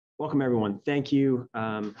Welcome, everyone. Thank you.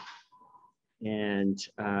 Thank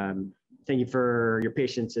you for your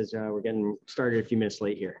patience as we're getting started a few minutes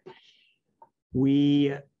late here.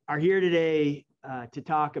 We are here today to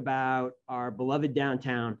talk about our beloved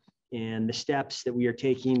downtown and the steps that we are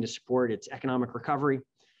taking to support its economic recovery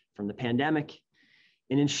from the pandemic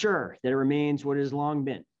and ensure that it remains what it has long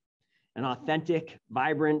been, an authentic,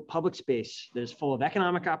 vibrant public space that is full of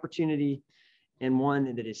economic opportunity and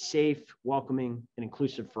one that is safe, welcoming, and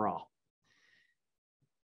inclusive for all.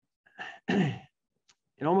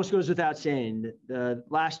 It almost goes without saying that the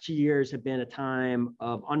last 2 years have been a time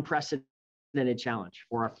of unprecedented challenge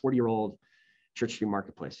for our 40-year-old Church Street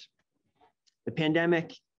marketplace. The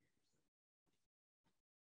pandemic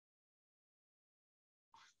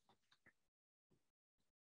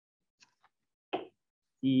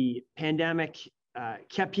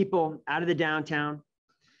kept people out of the downtown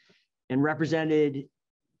and represented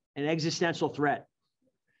an existential threat,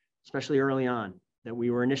 especially early on, that we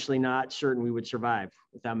were initially not certain we would survive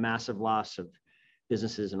without massive loss of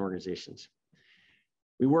businesses and organizations.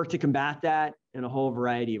 We worked to combat that in a whole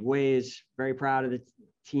variety of ways. Very proud of the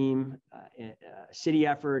team, city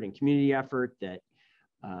effort and community effort that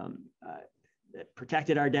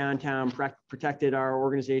protected our downtown, protected our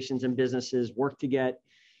organizations and businesses, worked to get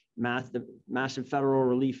massive federal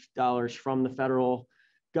relief dollars from the federal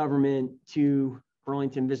government to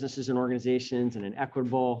Burlington businesses and organizations in an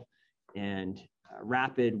equitable and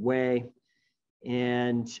rapid way.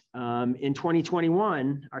 And in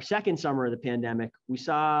 2021, our second summer of the pandemic, we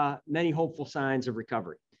saw many hopeful signs of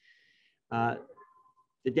recovery. The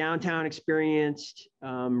downtown experienced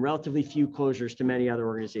relatively few closures to many other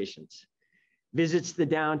organizations. Visits to the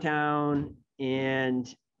downtown and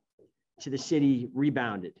to the city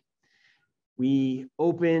rebounded. We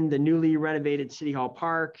opened the newly renovated City Hall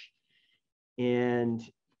Park and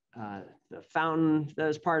the fountain that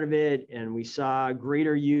was part of it, and we saw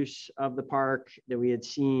greater use of the park that we had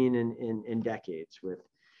seen in decades, with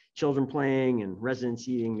children playing and residents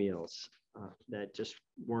eating meals that just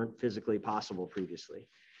weren't physically possible previously.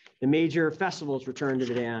 The major festivals returned to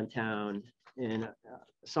the downtown in a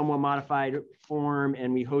somewhat modified form,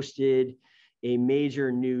 and we hosted a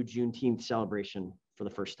major new Juneteenth celebration for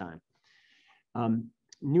the first time.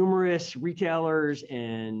 Numerous retailers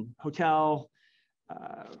and hotel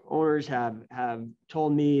owners have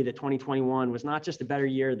told me that 2021 was not just a better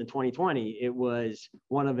year than 2020, it was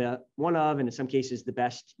one of, and in some cases, the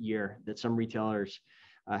best year that some retailers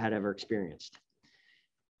had ever experienced.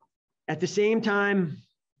 At the same time,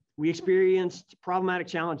 we experienced problematic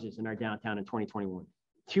challenges in our downtown in 2021.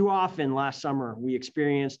 Too often last summer, we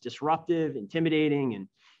experienced disruptive, intimidating, and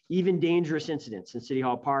even dangerous incidents in City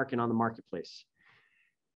Hall Park and on the marketplace.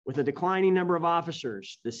 With a declining number of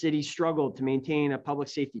officers, the city struggled to maintain a public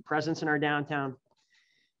safety presence in our downtown.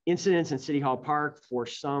 Incidents in City Hall Park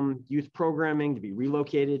forced some youth programming to be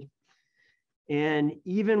relocated. And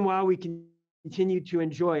even while we continued to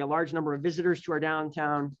enjoy a large number of visitors to our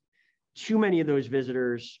downtown, too many of those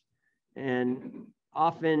visitors and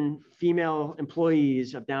often female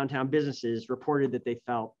employees of downtown businesses reported that they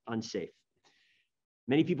felt unsafe.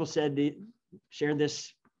 Many people said they shared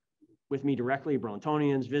this with me directly,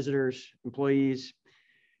 Burlingtonians, visitors, employees.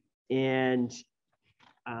 And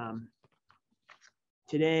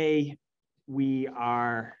today we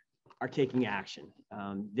are taking action.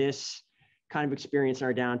 This kind of experience in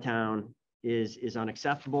our downtown is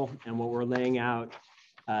unacceptable. And what we're laying out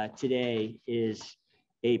today is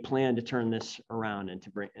a plan to turn this around and to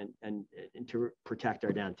bring and to protect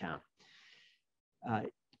our downtown.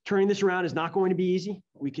 Turning this around is not going to be easy.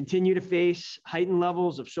 We continue to face heightened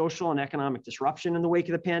levels of social and economic disruption in the wake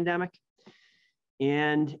of the pandemic.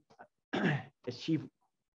 And as Chief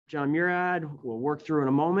John Miro will work through in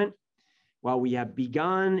a moment, while we have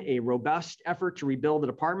begun a robust effort to rebuild the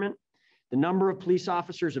department, the number of police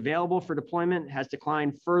officers available for deployment has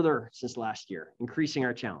declined further since last year, increasing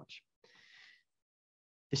our challenge.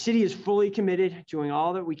 The city is fully committed to doing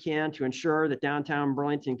all that we can to ensure that downtown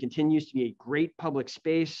Burlington continues to be a great public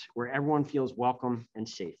space where everyone feels welcome and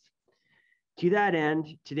safe. To that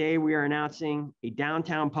end, today we are announcing a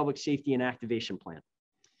downtown public safety and activation plan.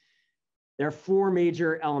 There are 4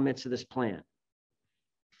 major elements of this plan.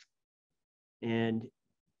 And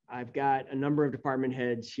I've got a number of department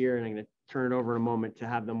heads here, and I'm going to turn it over in a moment to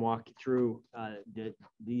have them walk you through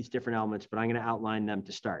these different elements, but I'm going to outline them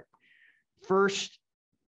to start. First,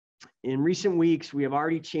 in recent weeks, we have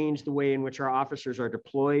already changed the way in which our officers are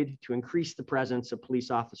deployed to increase the presence of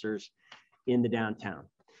police officers in the downtown.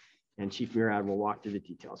 And Chief Miro will walk through the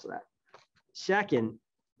details of that. Second,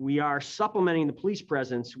 we are supplementing the police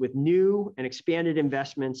presence with new and expanded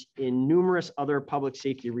investments in numerous other public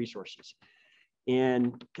safety resources.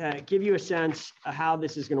 And to give you a sense of how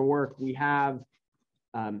this is going to work, we have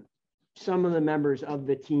some of the members of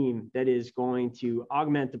the team that is going to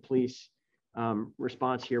augment the police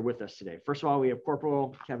response here with us today. First of all, we have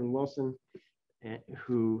Corporal Kevin Wilson,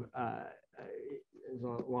 who is a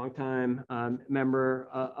longtime member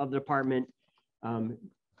of the department.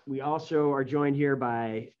 We also are joined here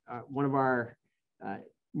by one of our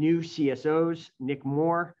new CSOs, Nick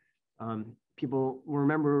Moore. People will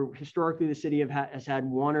remember historically the city has had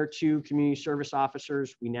 1 or 2 community service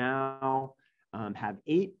officers. We now have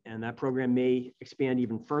 8, and that program may expand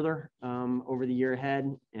even further over the year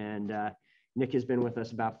ahead. And Nick has been with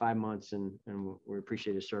us about 5 months, and we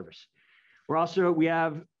appreciate his service. We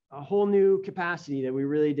have a whole new capacity that we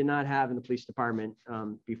really did not have in the police department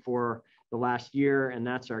before the last year, and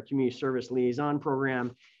that's our community service liaison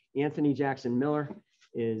program. Anthony Jackson Miller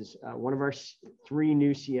is one of our 3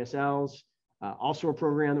 new CSLs, also a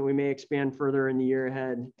program that we may expand further in the year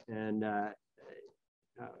ahead. And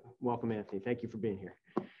welcome, Anthony. Thank you for being here.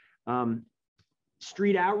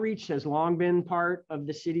 Street outreach has long been part of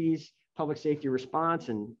the city's public safety response,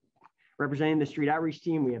 and representing the street outreach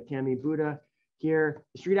team, we have Tammy Buddha here.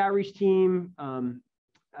 The street outreach team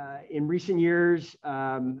in recent years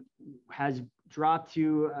has dropped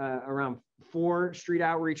to around 4 street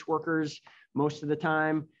outreach workers most of the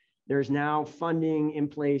time. There's now funding in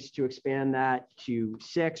place to expand that to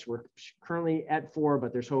 6. We're currently at 4,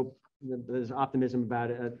 but there's hope, there's optimism about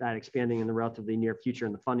that expanding in the relatively near future,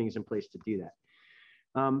 and the funding is in place to do that.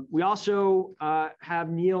 We also have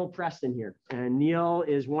Neil Preston here, and Neil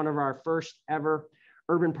is one of our first ever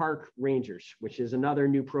Urban Park Rangers, which is another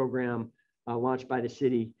new program launched by the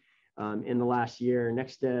city in the last year.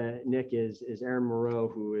 Next to Nick is Aaron Moreau,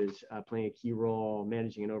 who is playing a key role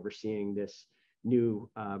managing and overseeing this new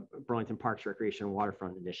Burlington Parks Recreation and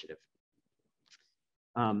Waterfront Initiative.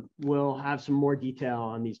 We'll have some more detail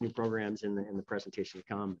on these new programs in the presentation to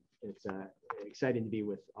come. It's exciting to be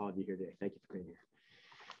with all of you here today. Thank you for being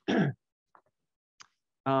here.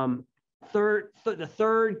 The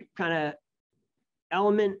third kind of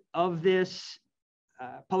element of this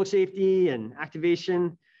public safety and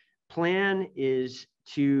activation plan is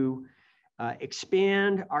to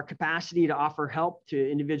expand our capacity to offer help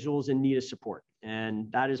to individuals in need of support.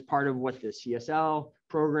 And that is part of what the CSL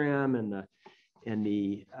program and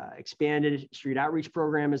the expanded street outreach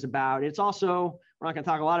program is about. It's also, we're not going to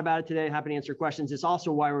talk a lot about it today, happy to answer questions. It's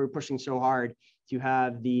also why we're pushing so hard to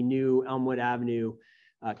have the new Elmwood Avenue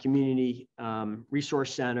Community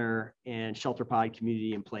Resource Center and shelter pod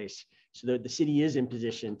community in place, so that the city is in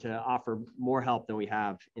position to offer more help than we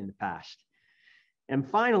have in the past. And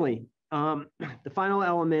finally, the final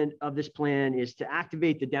element of this plan is to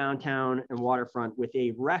activate the downtown and waterfront with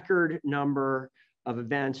a record number of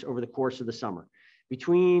events over the course of the summer.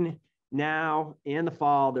 Between now and the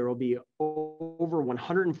fall, there will be over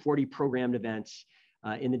 140 programmed events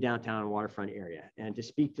in the downtown and waterfront area. And to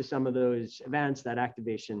speak to some of those events, that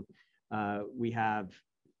activation, we have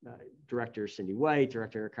Director Cindy White,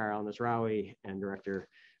 Director Carl Nasrawi, and Director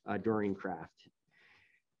Doreen Kraft.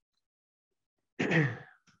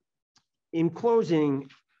 In closing,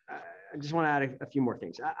 I just want to add a few more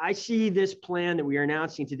things. I see this plan that we are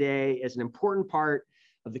announcing today as an important part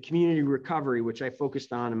of the community recovery, which I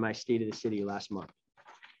focused on in my State of the City last month.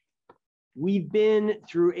 We've been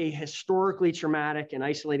through a historically traumatic and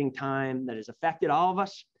isolating time that has affected all of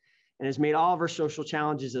us and has made all of our social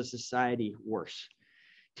challenges as a society worse.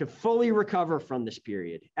 To fully recover from this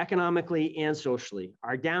period, economically and socially,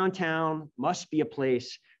 our downtown must be a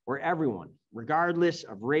place where everyone, regardless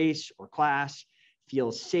of race or class,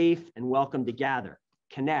 feels safe and welcome to gather,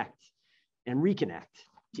 connect, and reconnect,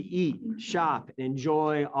 to eat, shop, and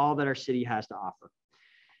enjoy all that our city has to offer.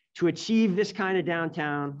 To achieve this kind of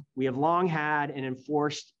downtown, we have long had and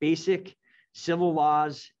enforced basic civic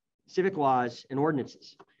laws, and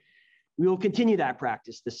ordinances. We will continue that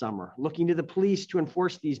practice this summer, looking to the police to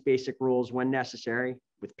enforce these basic rules when necessary,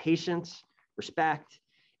 with patience, respect,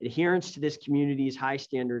 adherence to this community's high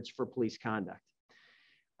standards for police conduct.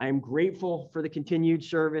 I am grateful for the continued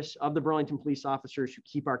service of the Burlington police officers who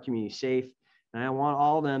keep our community safe, and I want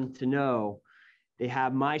all of them to know they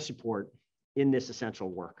have my support in this essential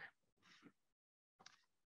work.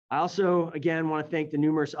 I also, again, want to thank the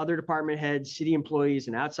numerous other department heads, city employees,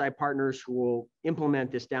 and outside partners who will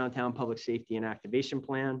implement this downtown public safety and activation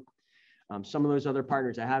plan. Some of those other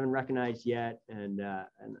partners I haven't recognized yet, and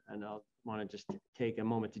I'll want to just take a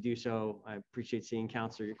moment to do so. I appreciate seeing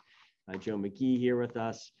Councilor Joe McGee here with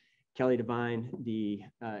us, Kelly Devine, the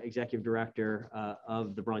executive director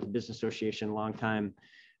of the Burlington Business Association, longtime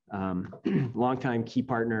key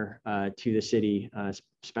partner to the city,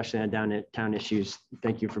 especially on downtown issues.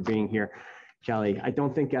 Thank you for being here, Kelly. I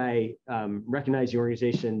don't think I recognize the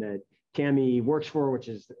organization that Tammy works for, which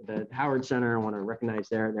is the Howard Center. I want to recognize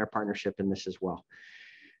their partnership in this as well.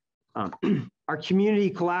 Our community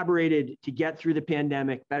collaborated to get through the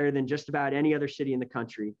pandemic better than just about any other city in the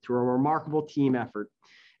country through a remarkable team effort.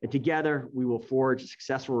 And together, we will forge a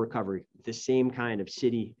successful recovery with the same kind of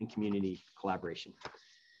city and community collaboration.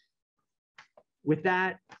 With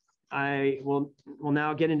that, I will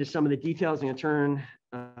now get into some of the details. I'm going to turn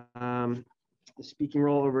the speaking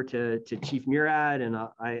role over to Chief Murad, and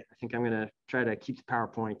I think I'm going to try to keep the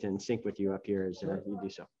PowerPoint in sync with you up here as you do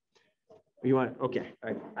so. You want? Okay. All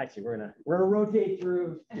right. I see. We're gonna rotate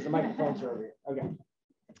through because the microphones are over here.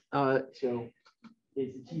 Okay. So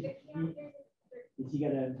is the chief? Is he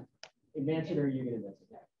gonna advance it, or are you gonna advance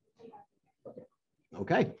it? Okay.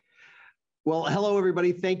 Okay. Well, hello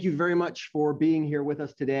everybody. Thank you very much for being here with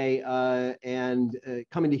us today and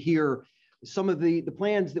coming to hear some of the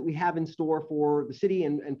plans that we have in store for the city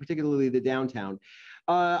and particularly the downtown.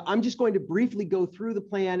 I'm just going to briefly go through the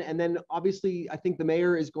plan, and then obviously I think the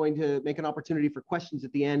mayor is going to make an opportunity for questions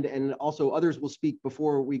at the end, and also others will speak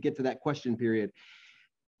before we get to that question period.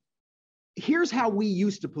 Here's how we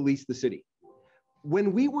used to police the city.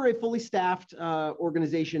 When we were a fully staffed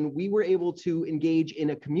organization, we were able to engage in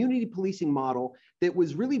a community policing model that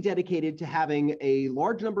was really dedicated to having a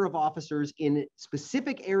large number of officers in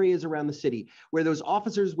specific areas around the city, where those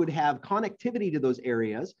officers would have connectivity to those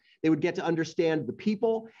areas. They would get to understand the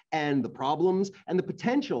people and the problems and the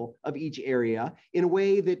potential of each area in a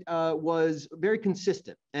way that was very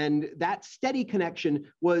consistent. And that steady connection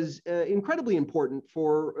was incredibly important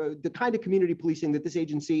for the kind of community policing that this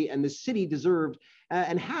agency and the city deserved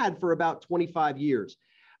and had for about 25 years.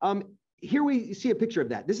 Here we see a picture of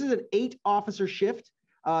that. This is an 8-officer shift.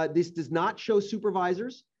 This does not show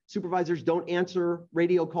supervisors. Supervisors don't answer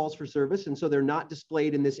radio calls for service, and so they're not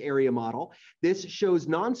displayed in this area model. This shows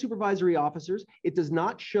non-supervisory officers. It does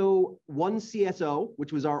not show one CSO,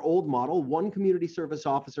 which was our old model, one community service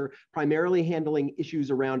officer, primarily handling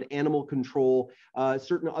issues around animal control,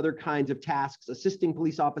 certain other kinds of tasks, assisting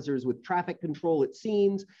police officers with traffic control at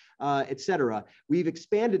scenes, et cetera. We've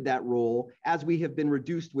expanded that role as we have been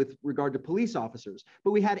reduced with regard to police officers.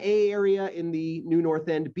 But we had A area in the new North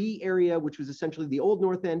End, B area, which was essentially the old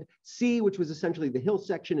North End, C, which was essentially the Hill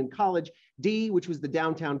section in College, D, which was the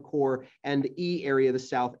downtown core, and E area, the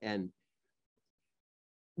South End.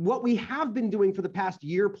 What we have been doing for the past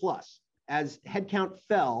year plus, as headcount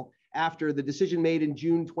fell after the decision made in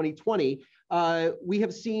June 2020, we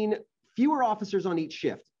have seen fewer officers on each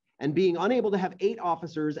shift. And being unable to have 8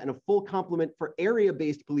 officers and a full complement for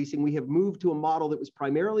area-based policing, we have moved to a model that was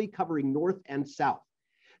primarily covering North and South.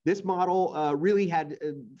 This model really had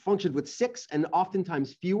functioned with 6 and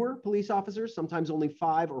oftentimes fewer police officers, sometimes only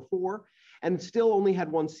 5 or 4, and still only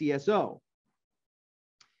had 1 CSO.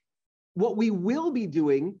 What we will be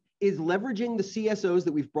doing is leveraging the CSOs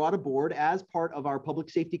that we've brought aboard as part of our public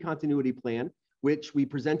safety continuity plan, which we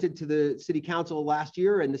presented to the city council last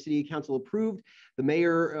year, and the city council approved. The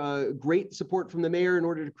mayor, great support from the mayor in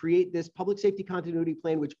order to create this public safety continuity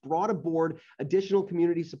plan, which brought aboard additional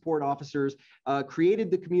community support officers, created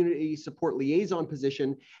the community support liaison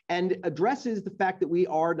position, and addresses the fact that we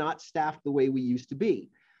are not staffed the way we used to be.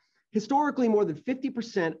 Historically, more than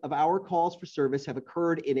 50% of our calls for service have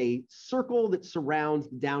occurred in a circle that surrounds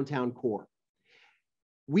the downtown core.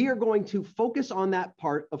 We are going to focus on that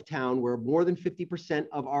part of town where more than 50%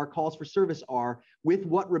 of our calls for service are, with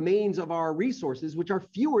what remains of our resources, which are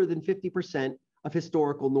fewer than 50% of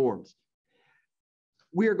historical norms.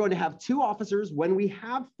 We are going to have 2 officers when we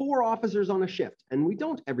have 4 officers on a shift, and we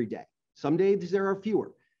don't every day. Some days there are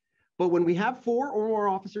fewer. But when we have 4 or more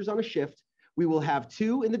officers on a shift, we will have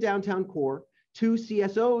 2 in the downtown core, 2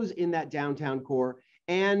 CSOs in that downtown core,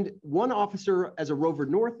 and 1 officer as a rover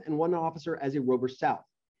north and 1 officer as a rover south.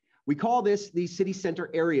 We call this the city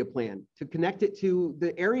center area plan to connect it to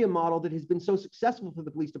the area model that has been so successful for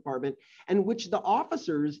the police department and which the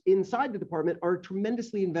officers inside the department are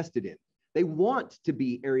tremendously invested in. They want to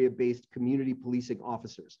be area-based community policing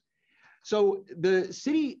officers. So the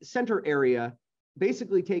city center area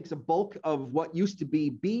basically takes a bulk of what used to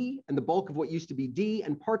be B and the bulk of what used to be D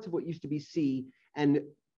and parts of what used to be C and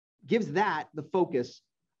gives that the focus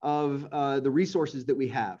of the resources that we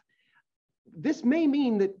have. This may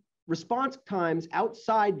mean that response times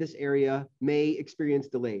outside this area may experience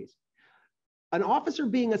delays. An officer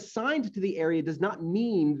being assigned to the area does not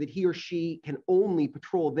mean that he or she can only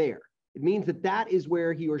patrol there. It means that that is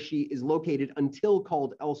where he or she is located until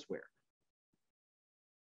called elsewhere.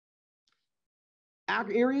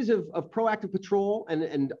 Areas of proactive patrol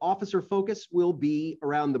and officer focus will be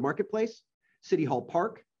around the marketplace, City Hall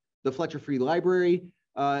Park, the Fletcher Free Library,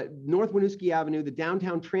 North Winooski Avenue, the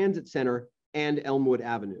Downtown Transit Center, and Elmwood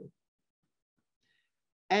Avenue.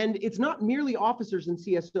 And it's not merely officers and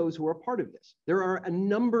CSOs who are part of this. There are a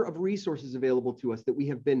number of resources available to us that we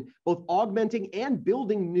have been both augmenting and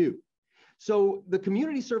building new. So the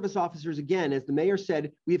community service officers, again, as the mayor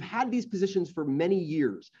said, we've had these positions for many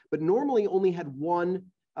years, but normally only had one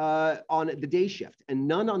on the day shift and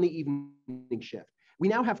none on the evening shift. We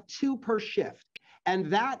now have 2 per shift. And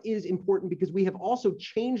that is important because we have also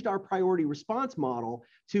changed our priority response model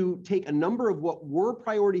to take a number of what were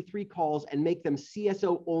priority 3 calls and make them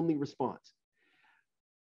CSO only response.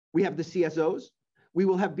 We have the CSOs. We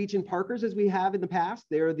will have beach and parkers as we have in the past.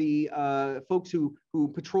 They're the folks who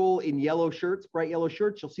patrol in yellow shirts, bright yellow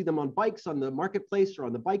shirts. You'll see them on bikes on the marketplace or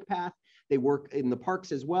on the bike path. They work in the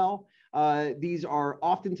parks as well. These are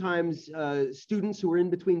oftentimes students who are in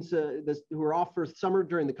between, who are off for summer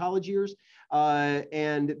during the college years,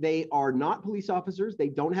 and they are not police officers. They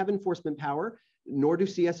don't have enforcement power, nor do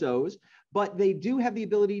CSOs, but they do have the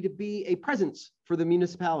ability to be a presence for the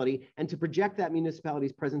municipality and to project that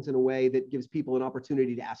municipality's presence in a way that gives people an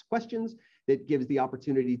opportunity to ask questions, that gives the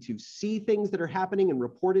opportunity to see things that are happening and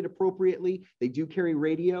report it appropriately. They do carry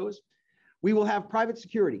radios. We will have private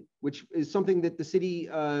security, which is something that the city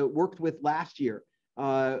worked with last year.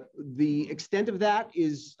 The extent of that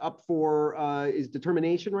is up for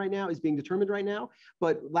determination right now, is being determined right now.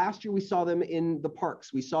 But last year we saw them in the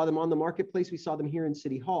parks. We saw them on the marketplace. We saw them here in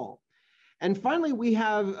City Hall. And finally, we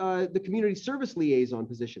have the community service liaison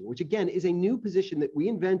position, which again is a new position that we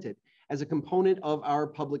invented as a component of our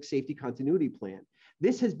public safety continuity plan.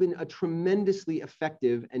 This has been a tremendously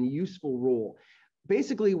effective and useful role.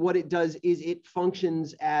 Basically, what it does is it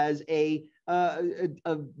functions as a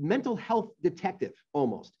mental health detective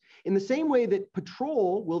almost. In the same way that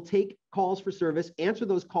patrol will take calls for service, answer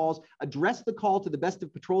those calls, address the call to the best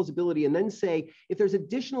of patrol's ability, and then say, if there's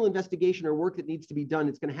additional investigation or work that needs to be done,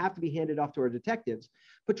 it's going to have to be handed off to our detectives.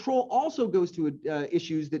 Patrol also goes to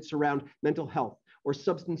issues that surround mental health or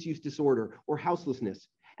substance use disorder or houselessness.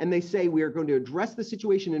 And they say, we are going to address the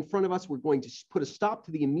situation in front of us. We're going to put a stop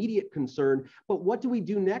to the immediate concern. But what do we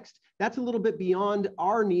do next? That's a little bit beyond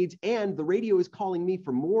our needs. And the radio is calling me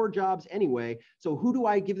for more jobs anyway. So who do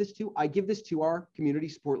I give this to? I give this to our community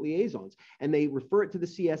support liaisons, and they refer it to the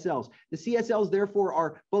CSLs. The CSLs, therefore,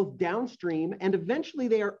 are both downstream and eventually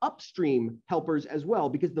they are upstream helpers as well,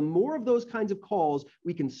 because the more of those kinds of calls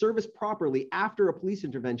we can service properly after a police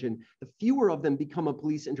intervention, the fewer of them become a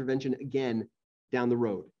police intervention again down the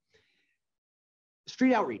road.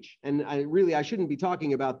 Street outreach, and I shouldn't be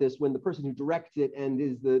talking about this when the person who directs it and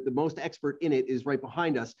is the most expert in it is right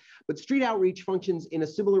behind us, but street outreach functions in a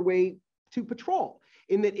similar way to patrol,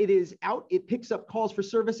 in that it is out, it picks up calls for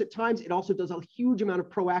service at times, it also does a huge amount of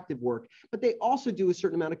proactive work, but they also do a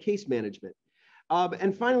certain amount of case management.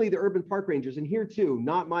 And finally, the urban park rangers, and here too,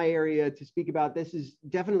 not my area to speak about. This is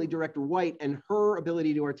definitely Director White and her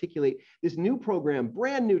ability to articulate this new program,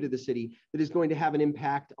 brand new to the city, that is going to have an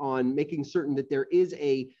impact on making certain that there is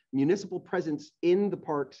a municipal presence in the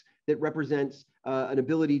parks that represents an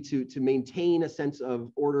ability to maintain a sense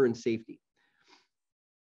of order and safety.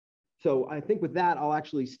 So I think with that, I'll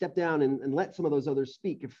actually step down and let some of those others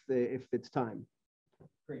speak if it's time.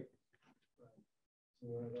 Great. So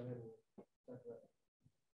you want to go ahead and talk about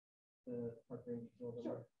the park range? Sure.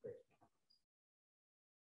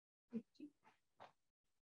 Great.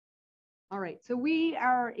 All right, so we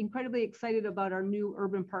are incredibly excited about our new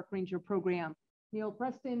Urban Park Ranger program. Neil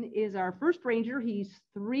Preston is our first ranger. He's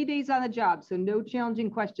 3 days on the job, so no challenging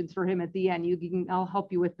questions for him at the end. I'll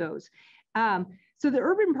help you with those. So the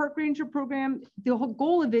Urban Park Ranger program, the whole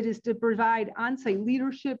goal of it is to provide on-site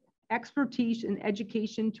leadership, expertise, and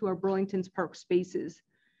education to our Burlington's park spaces.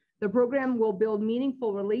 The program will build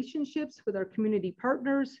meaningful relationships with our community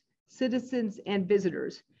partners, citizens, and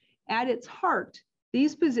visitors. At its heart,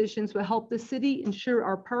 these positions will help the city ensure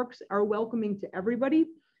our parks are welcoming to everybody,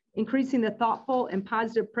 increasing the thoughtful and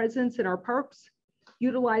positive presence in our parks,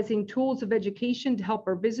 utilizing tools of education to help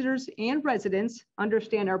our visitors and residents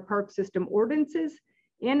understand our park system ordinances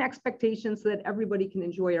and expectations so that everybody can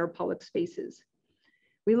enjoy our public spaces.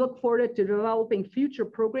 We look forward to developing future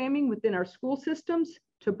programming within our school systems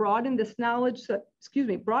to broaden this knowledge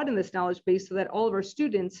base so that all of our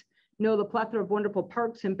students know the plethora of wonderful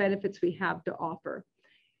parks and benefits we have to offer.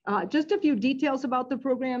 Just a few details about the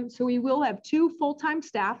program. So we will have 2 full-time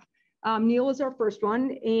staff. Neil is our first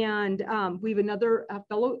one, and we have another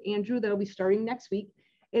fellow, Andrew, that'll be starting next week.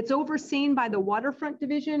 It's overseen by the waterfront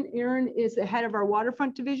division. Erin is the head of our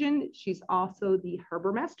waterfront division. She's also the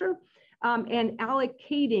harbor master. And Alec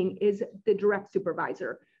Kading is the direct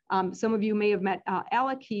supervisor. Some of you may have met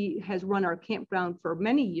Alec. He has run our campground for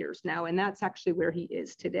many years now, and that's actually where he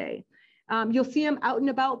is today. You'll see him out and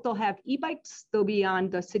about. They'll have e-bikes. They'll be on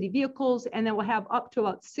the city vehicles, and then we'll have up to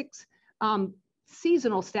about 6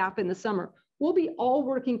 seasonal staff in the summer. We'll be all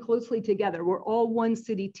working closely together. We're all one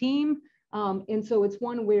city team. And so it's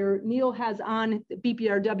one where Neil has on the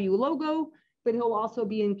BPRW logo, but he'll also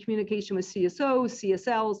be in communication with CSOs,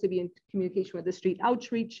 CSLs, to be in communication with the street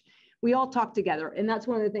outreach. We all talk together, and that's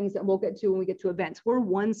one of the things that we'll get to when we get to events. We're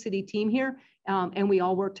one city team here, and we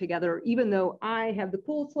all work together, even though I have the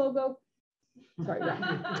coolest logo. Sorry,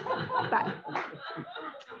 bye.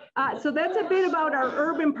 So that's a bit about our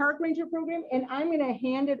Urban Park Ranger program, and I'm going to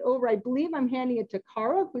hand it over. I believe I'm handing it to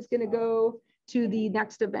Cara, who's going to go to the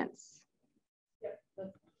next events.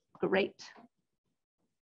 Great.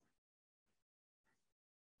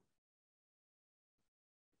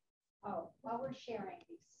 Oh, while we're sharing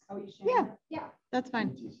these. Oh, you sharing? Yeah, Yeah, that's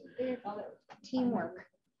fine. teamwork.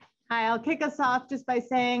 Hi, I'll kick us off just by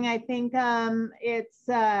saying I think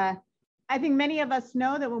I think many of us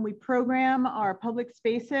know that when we program our public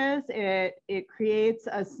spaces, it creates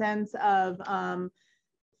a sense of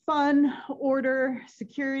fun, order,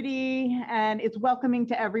 security, and it's welcoming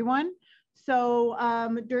to everyone. So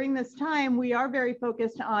during this time, we are very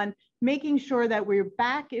focused on making sure that we're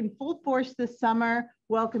back in full force this summer,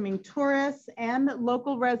 welcoming tourists and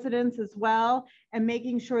local residents as well, and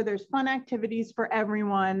making sure there's fun activities for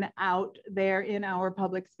everyone out there in our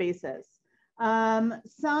public spaces.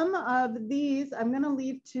 Some of these I'm going to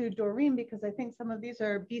leave to Doreen because I think some of these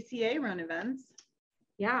are BCA run events.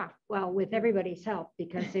 Yeah, well, with everybody's help,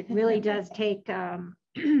 because it really does take a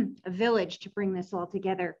village to bring this all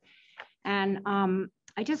together. And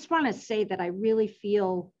I just want to say that I really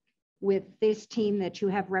feel with this team that you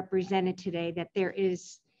have represented today that it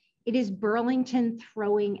is Burlington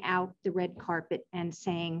throwing out the red carpet and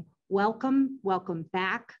saying, welcome, welcome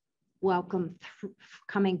back, welcome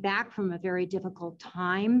coming back from a very difficult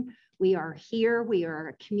time. We are here, we are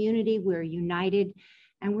a community, we're united,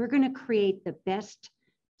 and we're going to create the best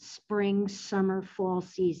spring, summer, fall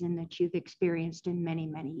season that you've experienced in many,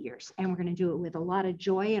 many years. And we're going to do it with a lot of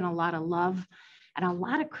joy and a lot of love and a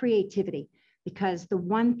lot of creativity, because the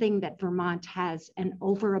one thing that Vermont has an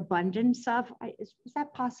overabundance of, is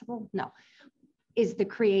that possible? No, is the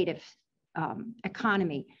creative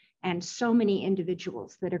economy, and so many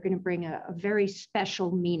individuals that are going to bring a very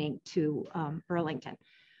special meaning to Burlington.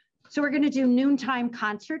 So we're going to do noontime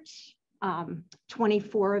concerts,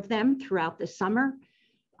 24 of them throughout the summer.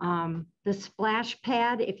 The splash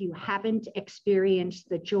pad, if you haven't experienced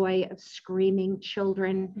the joy of screaming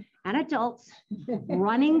children and adults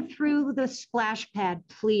running through the splash pad,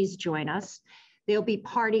 please join us. There'll be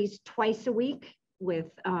parties twice a week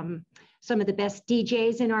with some of the best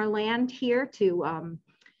DJs in our land here to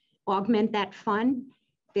augment that fun.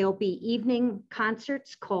 There'll be evening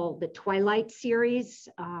concerts called the Twilight Series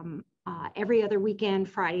every other weekend,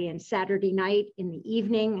 Friday and Saturday night in the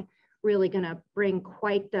evening. Really going to bring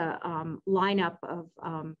quite the lineup of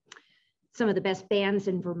some of the best bands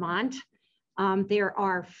in Vermont. There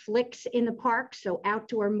are flicks in the park, so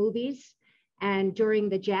outdoor movies. And during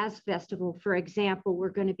the Jazz Festival, for example, we're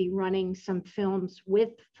going to be running some films with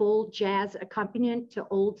full jazz accompaniment to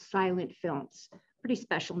old silent films. Pretty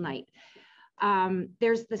special night.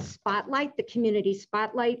 There's the Spotlight, the Community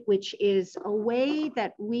Spotlight, which is a way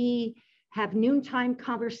that we have noontime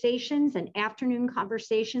conversations and afternoon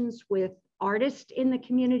conversations with artists in the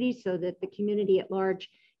community so that the community at large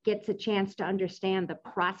gets a chance to understand the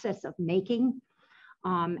process of making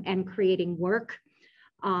and creating work.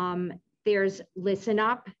 There's Listen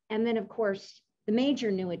Up. And then of course, the major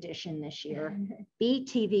new addition this year,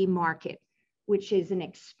 BTV Market, which is an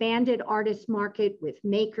expanded artist market with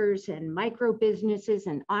makers and micro businesses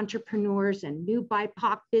and entrepreneurs and new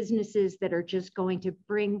BIPOC businesses that are just going to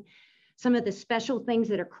bring some of the special things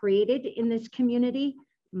that are created in this community,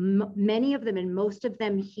 many of them and most of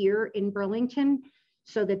them here in Burlington,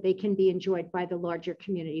 so that they can be enjoyed by the larger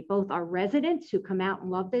community, both our residents who come out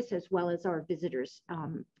and love this, as well as our visitors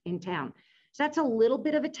in town. So that's a little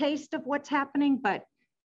bit of a taste of what's happening, but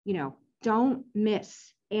you know, don't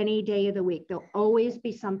miss any day of the week. There'll always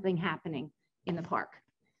be something happening in the park.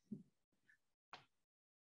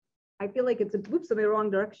 I feel like it's a, oops, I'm in the wrong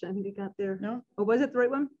direction. I think you got there. No. Oh, was it the right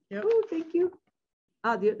one? Yep. Oh, thank you.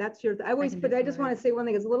 Oh, that's yours. I always, but I just want to say one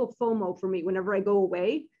thing. It's a little FOMO for me whenever I go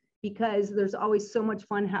away. because there's always so much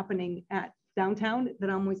fun happening at downtown that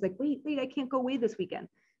I'm always like, wait, I can't go away this weekend.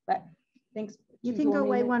 But thanks. You can go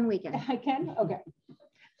away one weekend. I can? Okay.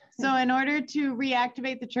 So in order to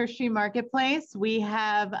reactivate the Church Street Marketplace, we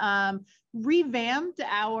have revamped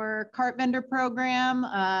our cart vendor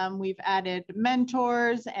program. We've added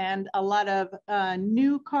mentors and a lot of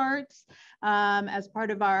new carts as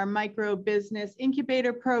part of our micro business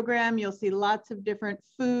incubator program. You'll see lots of different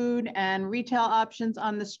food and retail options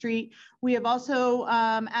on the street. We have also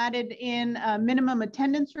added in minimum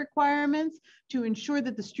attendance requirements to ensure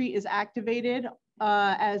that the street is activated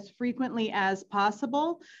as frequently as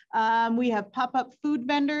possible. We have pop-up food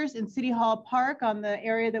vendors in City Hall Park on the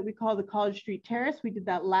area that we call the College Street Terrace. We did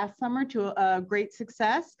that last summer to a great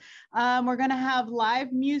success. We're gonna have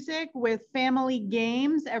live music with family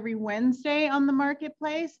games every Wednesday on the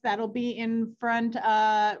marketplace. That'll be in front,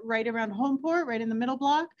 right around Homeport, right in the middle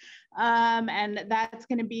block. And that's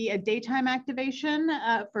going to be a daytime activation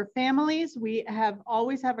for families. We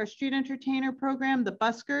always have our street entertainer program, the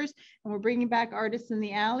Buskers, and we're bringing back Artists in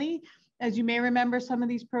the Alley. As you may remember, some of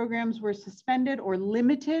these programs were suspended or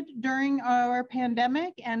limited during our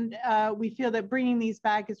pandemic, and we feel that bringing these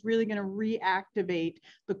back is really going to reactivate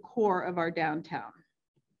the core of our downtown.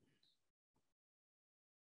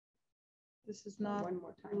 This is not one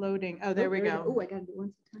more time. loading. Oh, there we go. Oh, I gotta do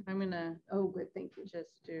one time. I'm gonna Oh, good, thank you.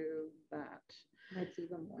 just do that. That's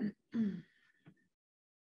even more.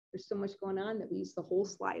 There's so much going on that we used the whole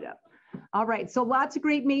slide up. All right, so lots of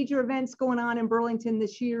great major events going on in Burlington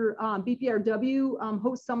this year. BPRW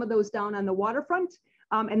hosts some of those down on the waterfront,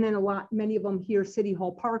 and then many of them here, City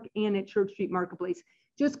Hall Park and at Church Street Marketplace.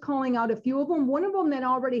 Just calling out a few of them. One of them that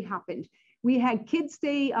already happened. We had Kids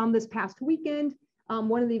Day this past weekend.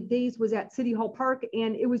 One of the days was at City Hall Park,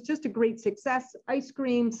 and it was just a great success. Ice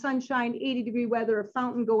cream, sunshine, 80-degree weather, a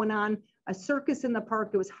fountain going on, a circus in the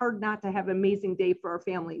park. It was hard not to have an amazing day for our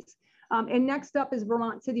families. And next up is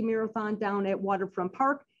Vermont City Marathon down at Waterfront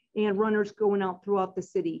Park, and runners going out throughout the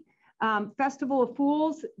city. Festival of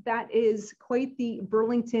Fools, that is quite the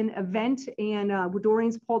Burlington event, and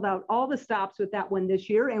Woodorians pulled out all the stops with that one this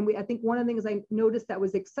year. And I think one of the things I noticed that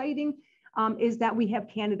was exciting is that we have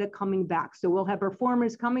Canada coming back. So we'll have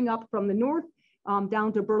performers coming up from the north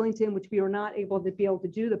down to Burlington, which we were not able to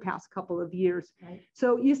do the past couple of years. Right.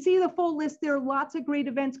 So you see the full list there, lots of great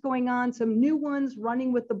events going on, some new ones,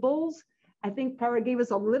 Running with the Bulls. I think Tara gave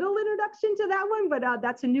us a little introduction to that one, but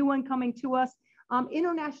that's a new one coming to us.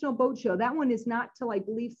 International Boat Show, that one is not till I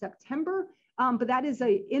believe September, but that is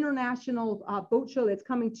an international boat show that's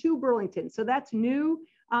coming to Burlington. So that's new.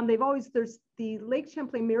 There's the Lake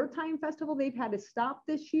Champlain Maritime Festival. They've had to stop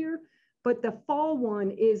this year, but the fall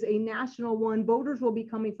one is a national one. Boaters will be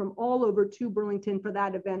coming from all over to Burlington for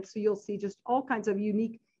that event. So you'll see just all kinds of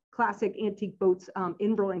unique classic antique boats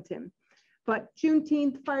in Burlington. But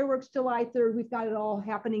Juneteenth, fireworks, July 3rd, we've got it all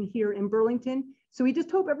happening here in Burlington. So we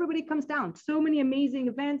just hope everybody comes down. So many amazing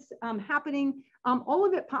events happening, all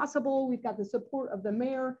of it possible. We've got the support of the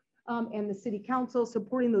mayor and the city council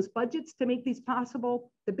supporting those budgets to make these possible,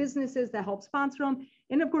 the businesses that help sponsor them,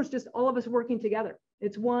 and of course, just all of us working together.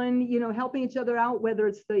 It's one, helping each other out, whether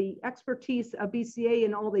it's the expertise of BCA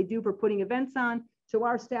and all they do for putting events on, to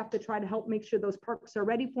our staff to try to help make sure those parks are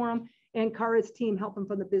ready for them, and Kara's team helping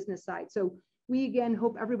from the business side. So we again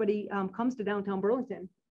hope everybody comes to downtown Burlington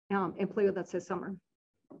and play with us this summer.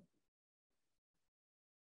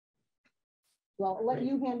 Well, I'll let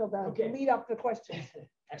you handle the lead up the questions.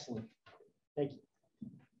 Excellent. Thank you.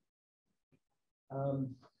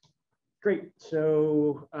 Great.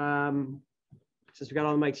 So since we got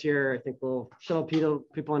all the mics here, I think we'll shuttle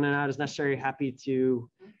people in and out as necessary. Happy to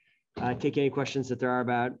take any questions that there are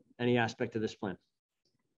about any aspect of this plan.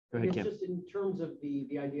 Go ahead, Kim. Just in terms of the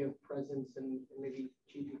idea of presence, and maybe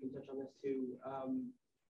Chief, you can touch on this too.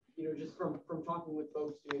 Just from talking with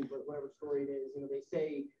folks doing whatever story it is, they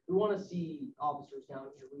say we want to see officers down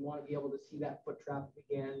here. We want to be able to see that foot traffic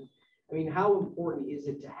again. I mean, how important is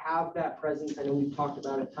it to have that presence? I know we've talked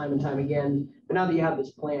about it time and time again, but now that you have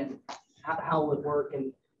this plan, how will it work,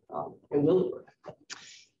 and will it work?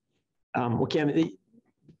 Well, Kim,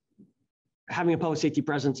 having a public safety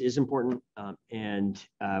presence is important, and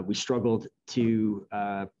we struggled to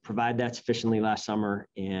provide that sufficiently last summer,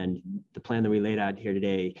 and the plan that we laid out here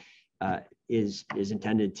today is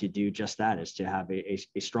intended to do just that, is to have a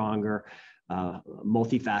stronger,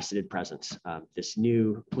 multifaceted presence. This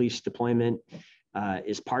new police deployment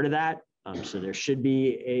is part of that, so there should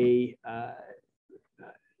be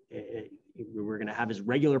we're going to have as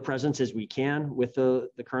regular presence as we can with the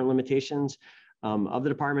current limitations of the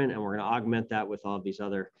department, and we're going to augment that with all of these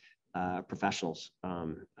other professionals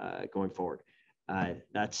going forward.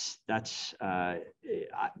 was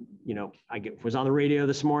on the radio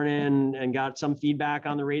this morning and got some feedback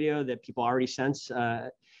on the radio that people already sense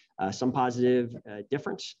some positive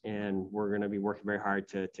difference, and we're going to be working very hard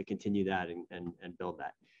to continue that and build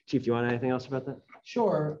that. Chief, do you want anything else about that?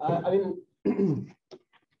 Sure.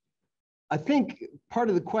 I think part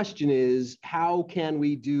of the question is, how can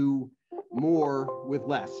we do more with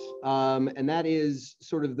less? And that is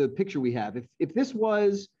sort of the picture we have. If this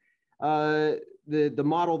was the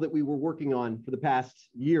model that we were working on for the past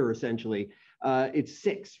year, essentially, it's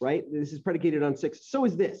 6, right? This is predicated on 6. So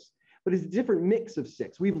is this, but it's a different mix of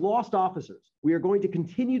 6. We've lost officers. We are going to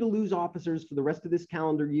continue to lose officers for the rest of this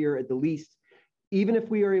calendar year at the least, even if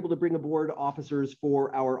we are able to bring aboard officers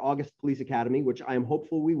for our August Police Academy, which I am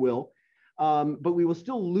hopeful we will. But we will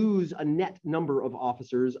still lose a net number of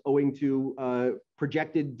officers owing to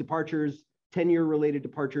projected departures, tenure-related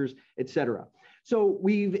departures, et cetera. So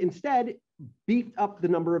we've instead beefed up the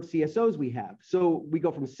number of CSOs we have. So we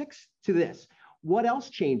go from 6 to this. What else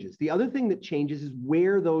changes? The other thing that changes is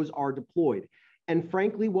where those are deployed. And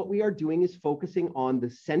frankly, what we are doing is focusing on the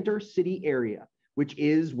center city area, which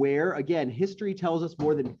is where, again, history tells us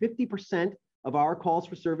more than 50% of our calls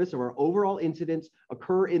for service, of our overall incidents,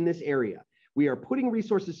 occur in this area. We are putting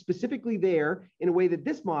resources specifically there in a way that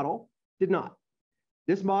this model did not.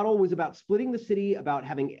 This model was about splitting the city, about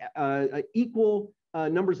having equal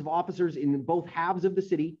numbers of officers in both halves of the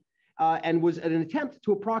city, and was an attempt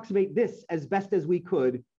to approximate this as best as we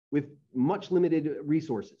could with much limited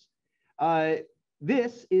resources.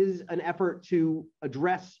 This is an effort to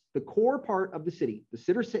address the core part of the city,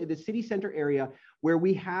 the city center area, where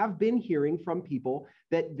we have been hearing from people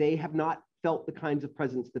that they have not felt the kinds of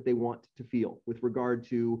presence that they want to feel with regard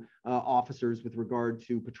to officers, with regard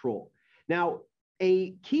to patrol. Now,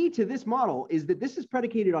 a key to this model is that this is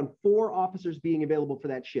predicated on 4 officers being available for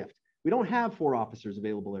that shift. We don't have 4 officers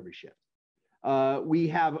available every shift. We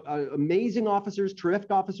have amazing officers,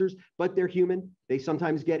 terrific officers, but they're human. They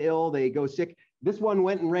sometimes get ill, they go sick. This one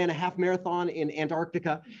went and ran a half marathon in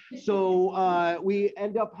Antarctica. So we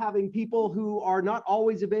end up having people who are not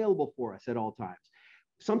always available for us at all times.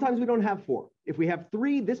 Sometimes we don't have 4. If we have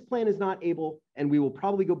 3, this plan is not able, and we will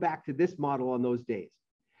probably go back to this model on those days.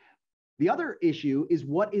 The other issue is,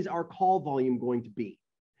 what is our call volume going to be?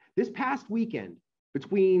 This past weekend,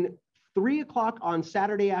 between 3 o'clock on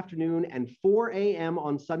Saturday afternoon and 4 a.m.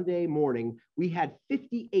 on Sunday morning, we had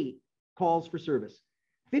 58 calls for service.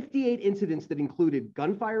 58 incidents that included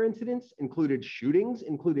gunfire incidents, included shootings,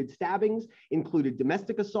 included stabbings, included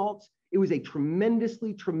domestic assaults. It was a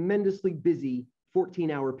tremendously, tremendously busy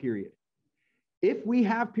 14-hour period. If we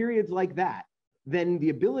have periods like that, then the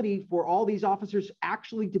ability for all these officers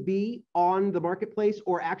actually to be on the marketplace,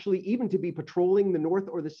 or actually even to be patrolling the north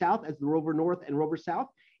or the south as the Rover North and Rover South,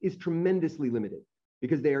 is tremendously limited,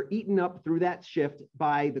 because they are eaten up through that shift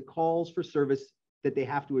by the calls for service that they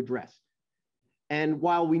have to address. And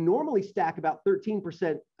while we normally stack about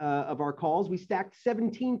 13% of our calls, we stacked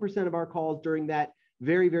 17% of our calls during that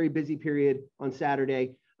very, very busy period on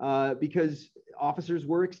Saturday because officers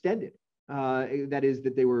were extended. That is,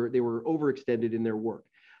 that they were overextended in their work.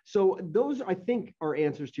 So those, I think, are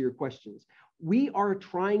answers to your questions. We are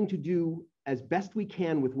trying to do as best we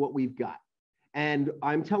can with what we've got. And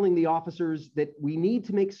I'm telling the officers that we need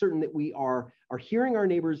to make certain that we are hearing our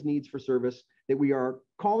neighbors' needs for service, that we are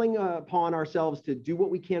calling upon ourselves to do what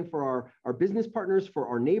we can for our business partners, for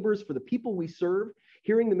our neighbors, for the people we serve.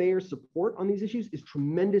 Hearing the mayor's support on these issues is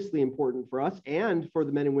tremendously important for us and for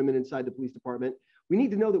the men and women inside the police department. We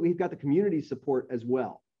need to know that we've got the community support as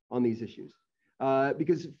well on these issues.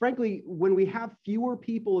 Because frankly, when we have fewer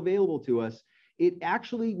people available to us, it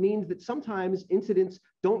actually means that sometimes incidents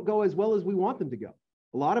don't go as well as we want them to go.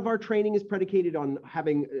 A lot of our training is predicated on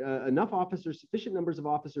having enough officers, sufficient numbers of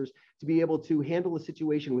officers, to be able to handle a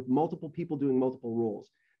situation with multiple people doing multiple roles.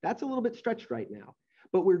 That's a little bit stretched right now,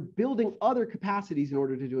 but we're building other capacities in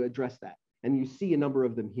order to address that. And you see a number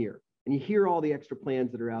of them here. And you hear all the extra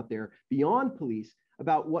plans that are out there beyond police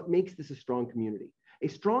about what makes this a strong community. A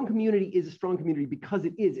strong community is a strong community because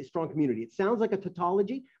it is a strong community. It sounds like a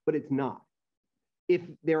tautology, but it's not. If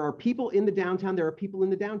there are people in the downtown, there are people in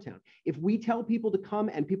the downtown. If we tell people to come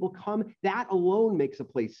and people come, that alone makes a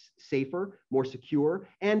place safer, more secure,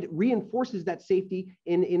 and reinforces that safety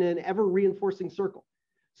in an ever reinforcing circle.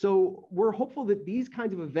 So we're hopeful that these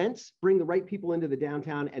kinds of events bring the right people into the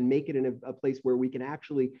downtown and make it in a place where we can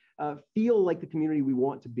actually feel like the community we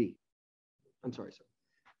want to be. I'm sorry, sir.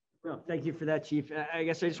 Well, thank you for that, Chief. I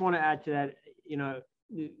guess I just want to add to that, you know,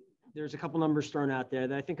 there's a couple numbers thrown out there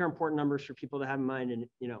that I think are important numbers for people to have in mind. And,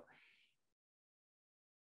 you know,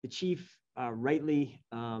 the Chief rightly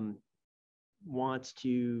wants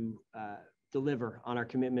to deliver on our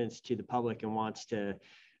commitments to the public and wants to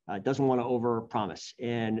doesn't want to overpromise.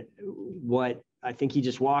 And what I think he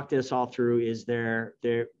just walked us all through is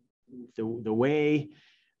the way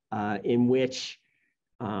in which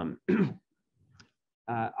our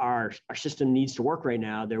system needs to work right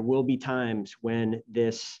now. There will be times when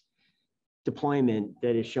this deployment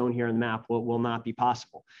that is shown here on the map will not be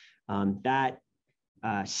possible. That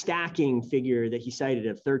stacking figure that he cited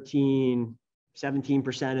of 17%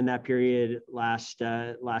 in that period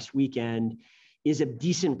last weekend is a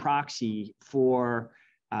decent proxy for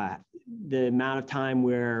the amount of time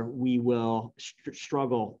where we will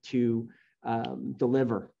struggle to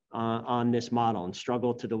deliver on this model and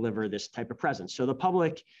struggle to deliver this type of presence. So the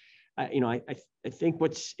public, I think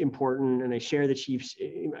what's important, and I share the chief's,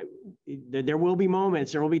 there will be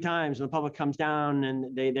moments, there will be times when the public comes down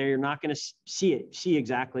and they're not going to see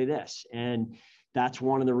exactly this. And that's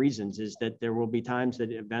one of the reasons, is that there will be times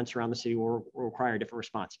that events around the city will require a different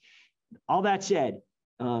response. All that said,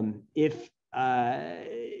 if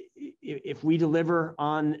we deliver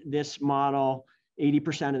on this model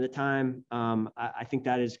 80% of the time, I think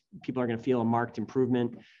that is, people are going to feel a marked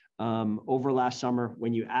improvement over last summer.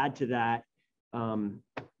 When you add to that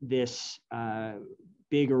this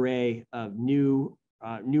big array of new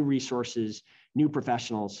resources, new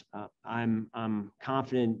professionals, I'm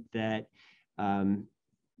confident that,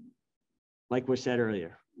 like was said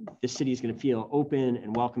earlier, the city is going to feel open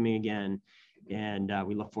and welcoming again, and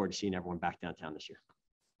we look forward to seeing everyone back downtown this year.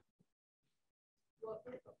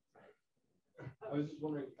 I was just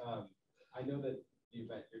wondering, I know that the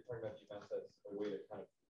event, you're talking about the events as a way to kind of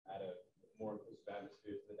add a more inclusive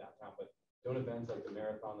atmosphere to the downtown, but don't events like the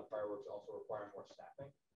marathon, the fireworks also require more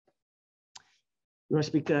staffing? You want to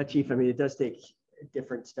speak to that, Chief? I mean, it does take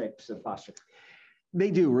different types of posture. They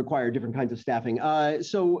do require different kinds of staffing.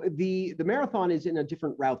 So the marathon is in a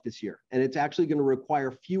different route this year, and it's actually going to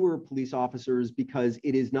require fewer police officers because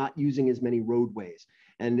it is not using as many roadways.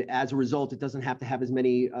 And as a result, it doesn't have to have as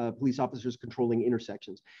many police officers controlling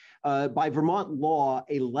intersections. By Vermont law,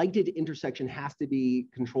 a lighted intersection has to be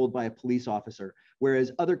controlled by a police officer,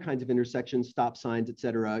 whereas other kinds of intersections, stop signs, et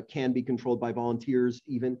cetera, can be controlled by volunteers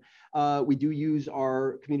even. We do use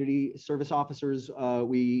our community service officers.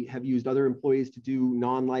 We have used other employees to do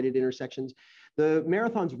non-lighted intersections. The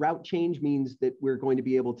marathon's route change means that we're going to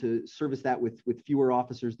be able to service that with fewer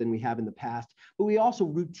officers than we have in the past, but we also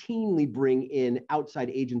routinely bring in outside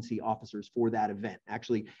agency officers for that event.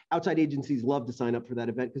 Actually, outside agencies love to sign up for that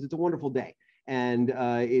event because it's a wonderful day, and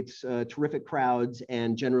it's terrific crowds,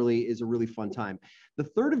 and generally is a really fun time. The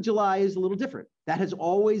 3rd of July is a little different. That has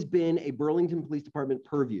always been a Burlington Police Department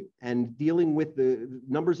purview, and dealing with the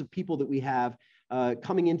numbers of people that we have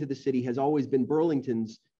coming into the city has always been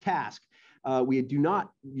Burlington's task. We do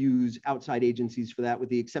not use outside agencies for that, with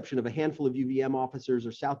the exception of a handful of UVM officers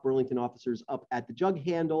or South Burlington officers up at the jug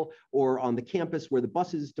handle or on the campus where the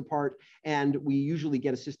buses depart. And we usually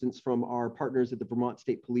get assistance from our partners at the Vermont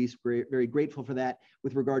State Police. We're very grateful for that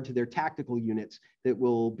with regard to their tactical units that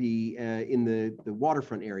will be in the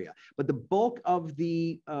waterfront area. But the bulk of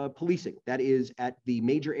the policing, that is at the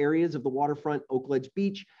major areas of the waterfront, Oak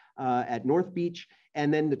Beach, at North Beach,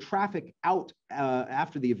 and then the traffic out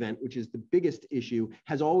after the event, which is the biggest issue,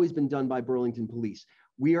 has always been done by Burlington Police.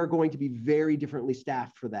 We are going to be very differently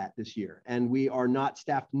staffed for that this year, and we are not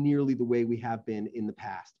staffed nearly the way we have been in the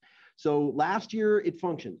past. So last year it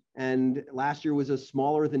functioned, and last year was a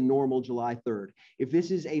smaller than normal July 3rd. If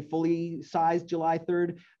this is a fully sized July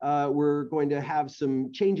 3rd, we're going to have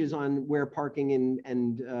some changes on where parking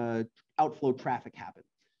and outflow traffic happen.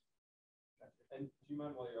 And do you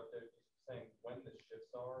mind, while you're up there, just saying when the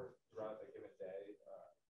shifts are throughout a given day?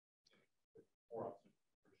 4 options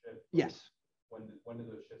per shift. Yes. When do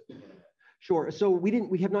those shifts begin? Sure. So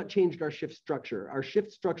we have not changed our shift structure. Our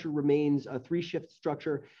shift structure remains a 3-shift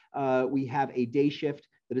structure. We have a day shift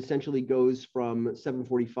that essentially goes from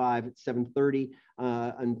 7:45 at 7:30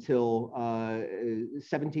 until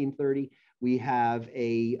 17:30. We have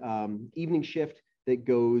a evening shift that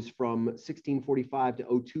goes from 16:45 to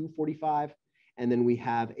 02:45. And then we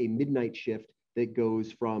have a midnight shift that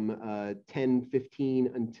goes from 10:15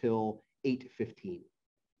 until 8:15.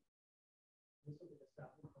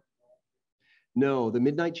 No, the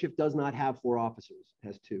midnight shift does not have 4 officers, it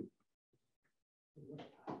has 2.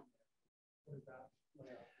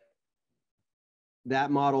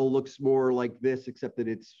 That model looks more like this, except that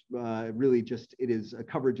it's really just, it is a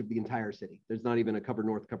coverage of the entire city. There's not even a cover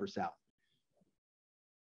north, cover south.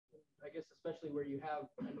 I guess especially where you have,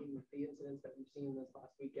 I mean, the incidents that we've seen this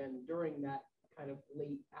last weekend during that kind of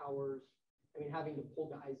late hours, I mean, having to pull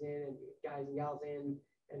guys in and gals in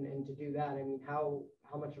And to do that, I mean, how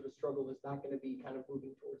much of a struggle is that going to be kind of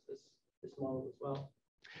moving towards this model as well?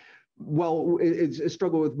 Well, it's a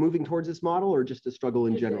struggle with moving towards this model, or just a struggle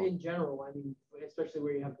in general? In general, I mean, especially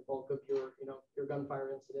where you have the bulk of your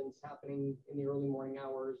gunfire incidents happening in the early morning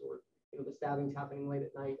hours, or the stabbings happening late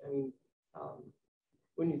at night. I mean,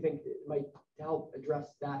 wouldn't you think it might help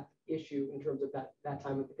address that issue in terms of that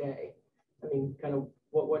time of the day? I mean, kind of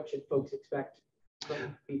what should folks expect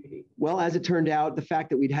from BPD? Well, as it turned out, the fact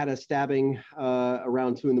that we'd had a stabbing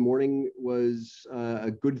around 2 a.m. was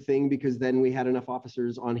a good thing, because then we had enough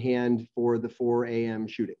officers on hand for the 4 a.m.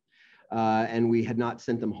 shooting. And we had not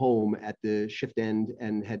sent them home at the shift end,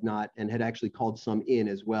 and had actually called some in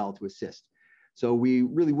as well to assist. So we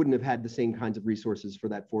really wouldn't have had the same kinds of resources for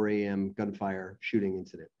that 4 a.m. gunfire shooting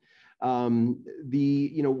incident.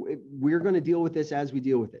 We're going to deal with this as we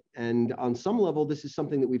deal with it. And on some level, this is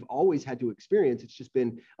something that we've always had to experience. It's just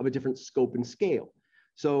been of a different scope and scale.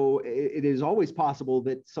 So it is always possible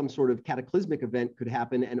that some sort of cataclysmic event could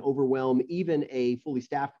happen and overwhelm even a fully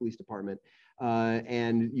staffed police department.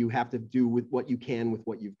 And you have to do with what you can with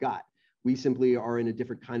what you've got. We simply are in a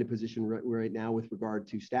different kind of position right now with regard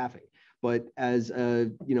to staffing. But as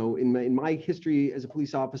in my history as a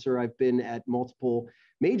police officer, I've been at multiple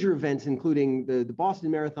major events, including the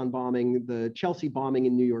Boston Marathon bombing, the Chelsea bombing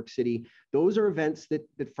in New York City. Those are events that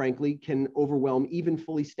frankly can overwhelm even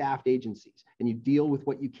fully staffed agencies. And you deal with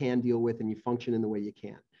what you can deal with, and you function in the way you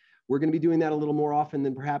can. We're going to be doing that a little more often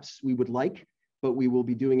than perhaps we would like, but we will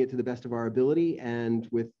be doing it to the best of our ability, and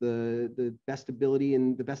with the best ability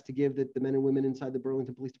and the best to give that the men and women inside the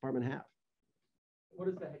Burlington Police Department have. What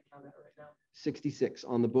is the head count at right now? 66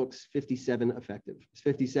 on the books, 57 effective. It's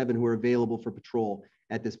 57 who are available for patrol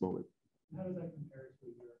at this moment. How does that compare to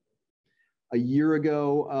a year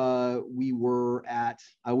ago? We were at,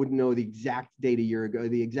 I wouldn't know the exact date a year ago,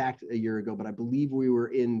 but I believe we were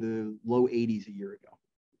in the low 80s a year ago.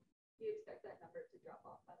 Do you expect that number to drop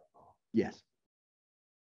off by the fall? Yes.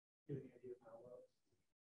 Do you have any idea of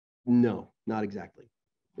how low? No, not exactly.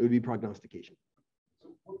 It would be prognostication. So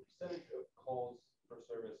what percentage of calls for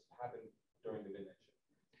service happen during the midnight shift?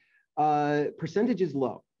 Percentage is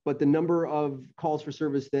low, but the number of calls for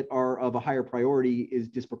service that are of a higher priority is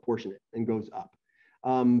disproportionate and goes up.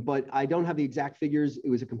 But I don't have the exact figures. It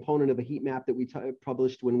was a component of a heat map that we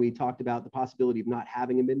published when we talked about the possibility of not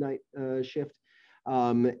having a midnight shift.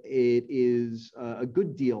 It is a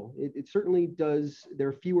good deal. It certainly does. There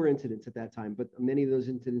are fewer incidents at that time, but many of those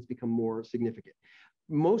incidents become more significant.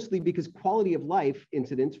 Mostly because quality of life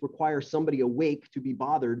incidents require somebody awake to be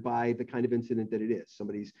bothered by the kind of incident that it is.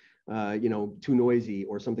 Somebody's, too noisy,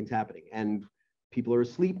 or something's happening, and people are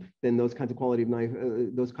asleep. Then those kinds of quality of life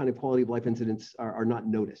incidents are not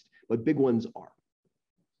noticed, but big ones are.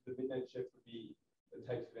 The midnight shift would be the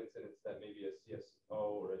types of incidents that maybe a CSO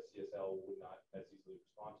or a CSL would not as easily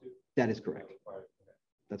respond to. That is correct.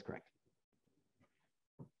 That's correct.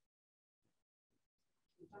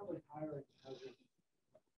 It sounds like hiring has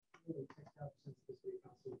really picked up since this week.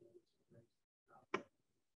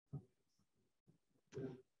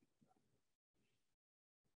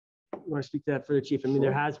 You want to speak to that for the chief? I mean,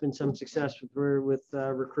 there has been some success with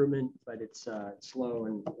recruitment, but it's slow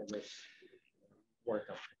and there's work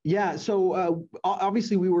on. Yeah, so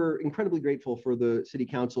obviously we were incredibly grateful for the city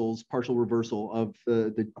council's partial reversal of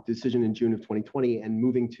the decision in June of 2020 and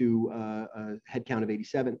moving to a headcount of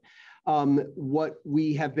 87. What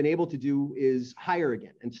we have been able to do is hire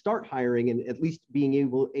again and start hiring, and at least being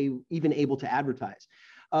even able to advertise.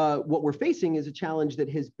 What we're facing is a challenge that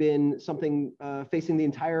has been something facing the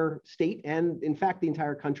entire state and, in fact, the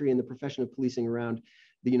entire country and the profession of policing around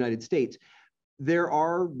the United States. There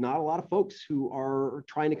are not a lot of folks who are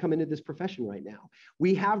trying to come into this profession right now.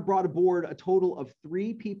 We have brought aboard a total of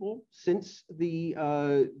 3 people since the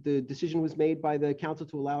decision was made by the council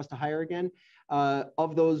to allow us to hire again.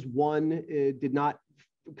 Of those, 1 did not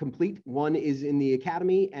complete. 1 is in the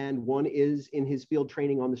academy, and 1 is in his field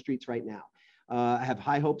training on the streets right now. I have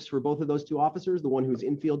high hopes for both of those 2 officers. The one who's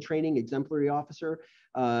in field training, exemplary officer,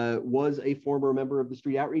 was a former member of the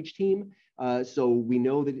street outreach team. So we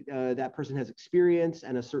know that that person has experience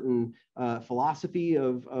and a certain philosophy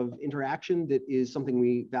of interaction that is something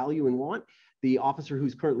we value and want. The officer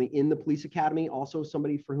who's currently in the police academy, also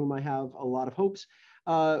somebody for whom I have a lot of hopes.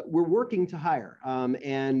 We're working to hire,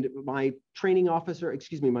 and my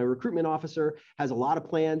my recruitment officer has a lot of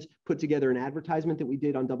plans, put together an advertisement that we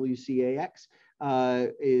did on WCAX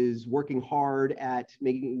is working hard at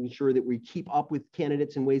making sure that we keep up with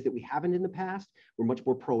candidates in ways that we haven't in the past. We're much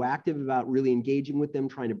more proactive about really engaging with them,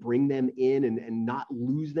 trying to bring them in and not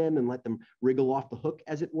lose them and let them wriggle off the hook,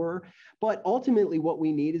 as it were. But ultimately, what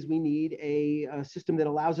we need is a system that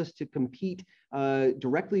allows us to compete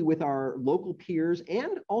directly with our local peers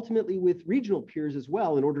and ultimately with regional peers as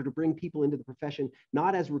well, in order to bring people into the profession,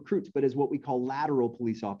 not as recruits, but as what we call lateral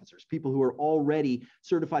police officers, people who are already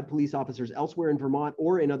certified police officers elsewhere in Vermont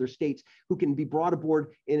or in other states, who can be brought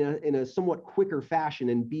aboard in a somewhat quicker fashion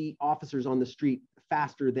and be officers on the street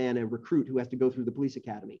faster than a recruit who has to go through the police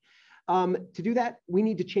academy. To do that, we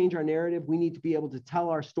need to change our narrative. We need to be able to tell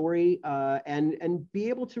our story and be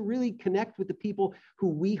able to really connect with the people who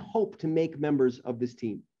we hope to make members of this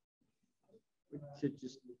team.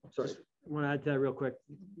 Sorry, I want to add to that real quick.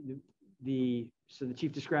 So the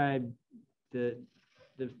chief described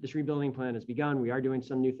this rebuilding plan has begun. We are doing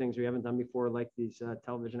some new things we haven't done before, like these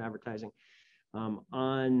television advertising.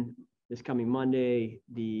 On this coming Monday,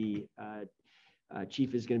 the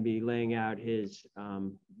chief is going to be laying out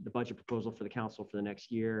the budget proposal for the council for the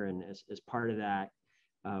next year, and as part of that,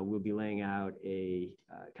 we'll be laying out a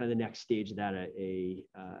kind of the next stage of that, a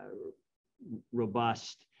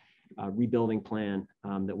robust rebuilding plan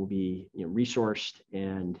that will be resourced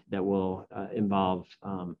and that will involve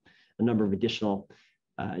a number of additional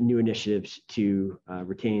new initiatives to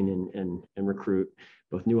retain and recruit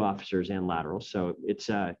both new officers and laterals. So it's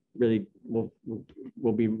really,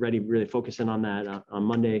 we'll be ready, really focusing on that on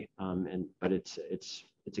Monday. But it's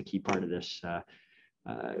a key part of this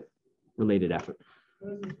related effort.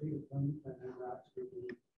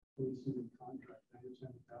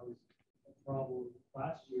 Problem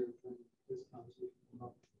last year when this conversation came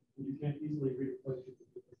up. You can't easily replace it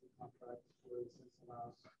with the contract, for instance,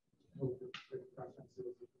 allows great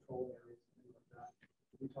preferences, control areas, things like that.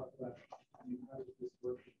 We talked about how does this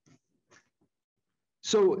work?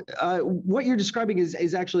 So what you're describing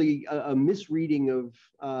is actually a misreading of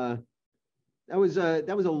that was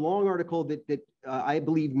a long article that I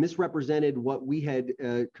believe misrepresented what we had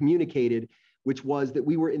communicated, which was that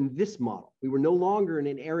we were in this model. We were no longer in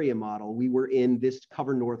an area model. We were in this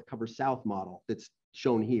cover north, cover south model that's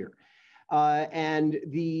shown here. And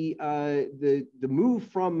the move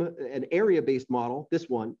from an area-based model, this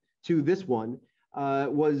one, to this one,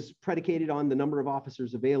 was predicated on the number of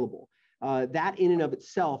officers available. That in and of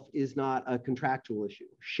itself is not a contractual issue.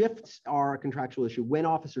 Shifts are a contractual issue. When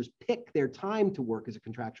officers pick their time to work is a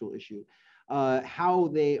contractual issue. How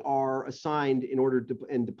they are assigned in order to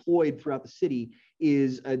and deployed throughout the city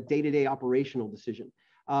is a day-to-day operational decision.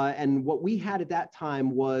 And what we had at that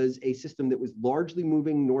time was a system that was largely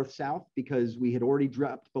moving north-south because we had already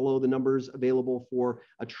dropped below the numbers available for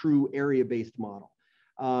a true area-based model.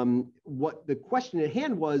 What the question at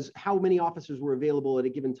hand was how many officers were available at a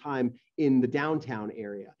given time in the downtown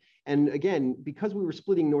area. And again, because we were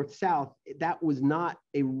splitting north-south, that was not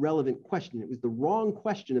a relevant question. It was the wrong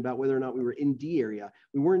question about whether or not we were in D area.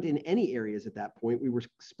 We weren't in any areas at that point. We were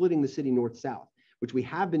splitting the city north-south, which we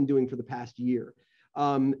have been doing for the past year.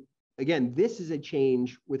 Again, this is a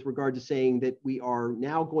change with regard to saying that we are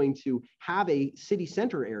now going to have a city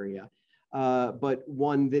center area, but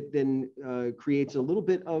one that then creates a little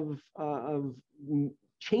bit of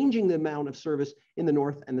changing the amount of service in the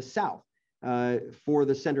north and the south. For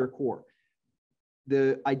the center core.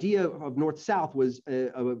 The idea of north-south was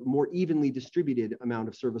a more evenly distributed amount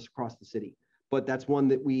of service across the city, but that's one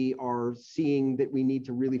that we are seeing that we need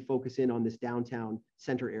to really focus in on this downtown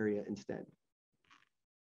center area instead.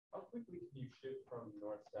 How quickly can you shift from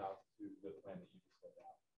north-south to the plan that you just laid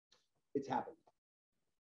out? It's happened.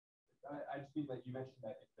 I just mean that you mentioned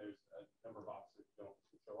that if there's a number of officers who don't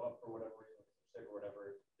show up or whatever, sick or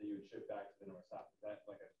whatever, that you would shift back to the north-south. Is that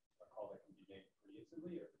like a call that can be made pretty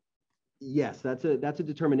instantly, or? Yes, that's a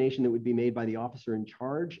determination that would be made by the officer in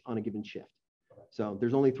charge on a given shift. Okay. So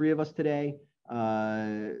there's only 3 of us today,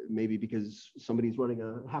 maybe because somebody's running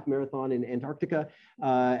a half marathon in Antarctica,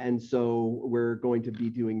 and so we're going to be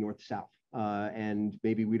doing north-south. And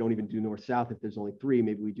maybe we don't even do north-south if there's only 3.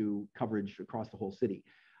 Maybe we do coverage across the whole city.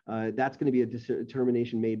 That's going to be a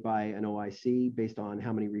determination made by an OIC based on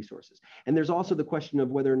how many resources. And there's also the question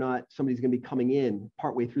of whether or not somebody's going to be coming in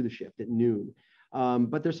partway through the shift at noon.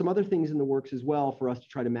 But there's some other things in the works as well for us to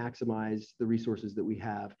try to maximize the resources that we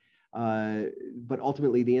have. But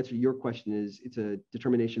ultimately, the answer to your question is it's a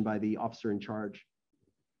determination by the officer in charge.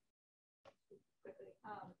 Quickly,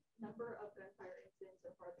 number of gunfire incidents so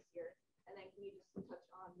far this year, and then can you just touch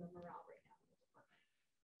on the morale right now?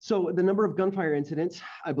 So the number of gunfire incidents,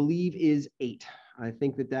 I believe, is 8. I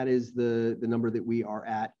think that is the number that we are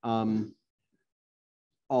at.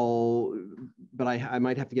 but I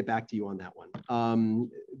might have to get back to you on that one.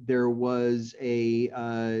 There was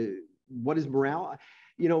what is morale?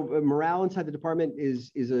 You know, morale inside the department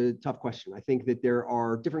is a tough question. I think that there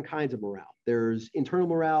are different kinds of morale. There's internal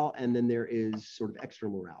morale, and then there is sort of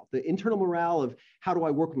external morale. The internal morale of how do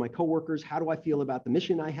I work with my coworkers? How do I feel about the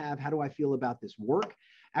mission I have? How do I feel about this work?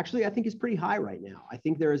 Actually, I think is pretty high right now. I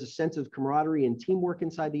think there is a sense of camaraderie and teamwork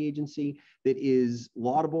inside the agency that is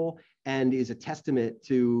laudable and is a testament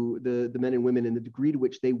to the men and women and the degree to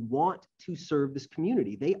which they want to serve this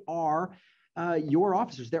community. They are your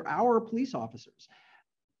officers. They're our police officers.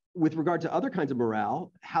 With regard to other kinds of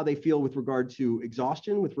morale, how they feel with regard to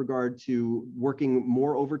exhaustion, with regard to working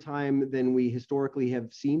more overtime than we historically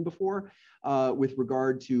have seen before, with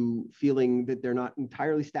regard to feeling that they're not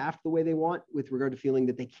entirely staffed the way they want, with regard to feeling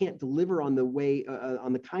that they can't deliver on the way,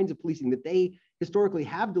 on the kinds of policing that they historically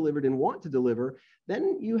have delivered and want to deliver,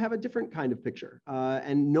 then you have a different kind of picture.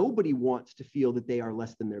 And nobody wants to feel that they are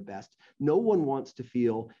less than their best. No one wants to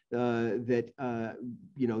feel that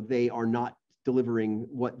you know, they are not delivering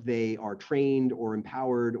what they are trained or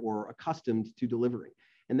empowered or accustomed to delivering.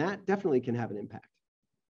 And that definitely can have an impact.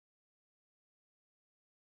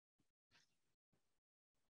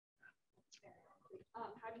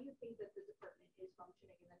 How do you think that the department is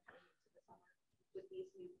functioning and then coming into the summer with these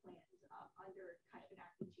new plans under kind of an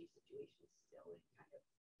acting chief situation still and kind of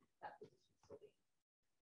that position still being?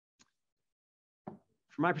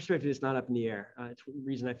 From my perspective, it's not up in the air. It's the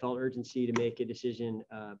reason I felt urgency to make a decision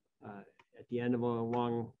at the end of a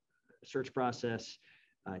long search process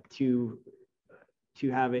to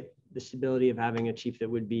have the stability of having a chief that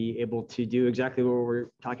would be able to do exactly what we're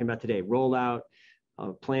talking about today, roll out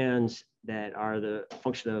plans that are the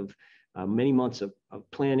function of many months of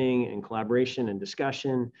planning and collaboration and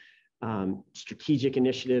discussion, strategic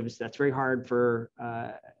initiatives. That's very hard for,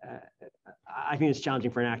 I think it's challenging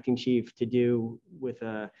for an acting chief to do with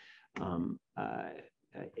a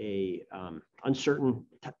uncertain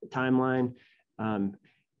timeline.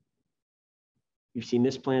 You've seen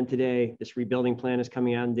this plan today. This rebuilding plan is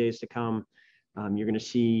coming out in days to come. You're going to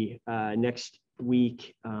see next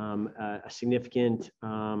week a significant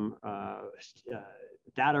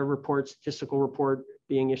data report, statistical report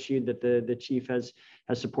being issued that the chief has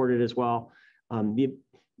supported as well.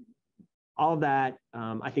 All of that,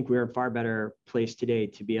 I think we're in a far better place today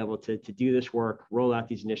to be able to do this work, roll out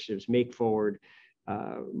these initiatives, make forward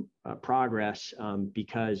progress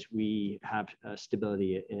because we have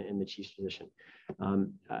stability in the chief's position.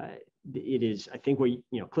 It is, I think, what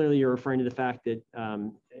clearly you're referring to the fact that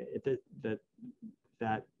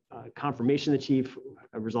that confirmation of the chief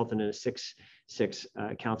resulted in a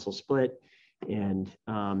 6-6 council split, and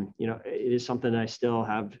it is something I still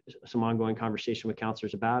have some ongoing conversation with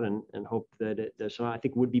councilors about, and hope that so I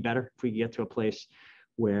think would be better if we get to a place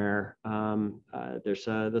where there's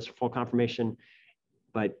this full confirmation.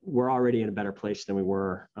 But we're already in a better place than we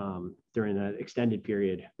were during that extended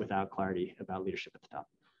period without clarity about leadership at the top.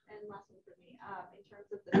 And last one for me, in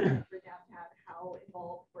terms of the plan for downtown, how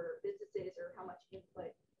involved were businesses, or how much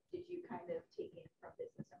input did you kind of take in from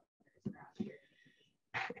business owners around here?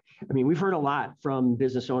 I mean, we've heard a lot from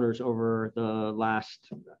business owners over the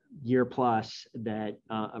last year plus that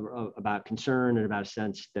about concern and about a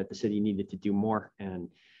sense that the city needed to do more. And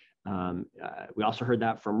we also heard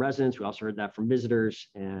that from residents. We also heard that from visitors.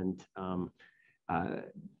 And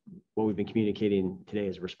what we've been communicating today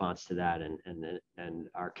is a response to that, and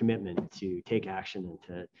our commitment to take action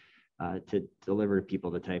and to deliver to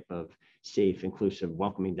people the type of safe, inclusive,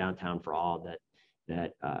 welcoming downtown for all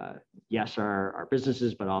that yes, our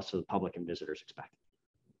businesses, but also the public and visitors expect.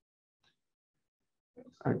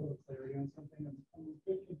 A little clarity on something. I'm a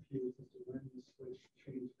bit confused as to when the switch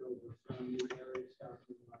changed over from the area staff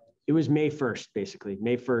to the miles. It was May 1st, basically.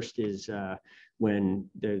 May 1st is when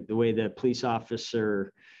the way the police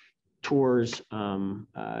officer tours,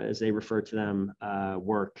 as they refer to them,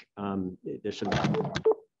 work. There's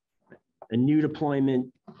a new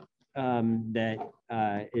deployment that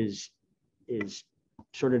is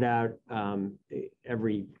sorted out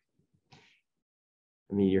every.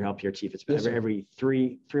 I mean, your help here, Chief. It's yes, every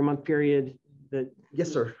three-month period.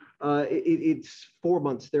 Yes, sir. It's 4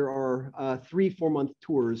 months. There are 3 4-month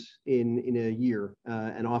tours in a year,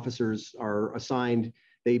 and officers are assigned.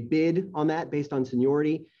 They bid on that based on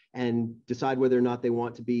seniority and decide whether or not they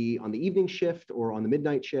want to be on the evening shift or on the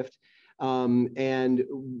midnight shift. And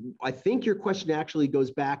I think your question actually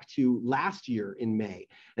goes back to last year in May.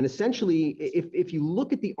 And essentially, if you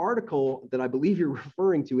look at the article that I believe you're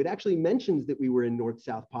referring to, it actually mentions that we were in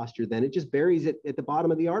north-south posture then. It just buries it at the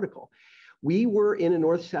bottom of the article. We were in a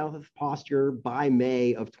north-south posture by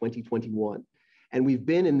May of 2021. And we've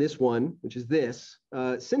been in this one, which is this,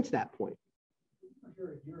 since that point. I'm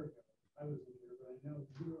sure a year ago, I was in here, but I know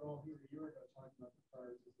you were all here a year ago talking about the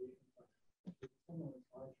prioritization plan. It's similar to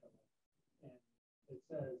our show. And it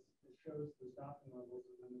says, it shows the staffing levels,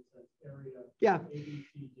 and then it says area. Yeah. A, B,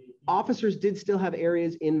 C, D, E. Officers did still have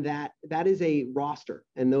areas in that. That is a roster,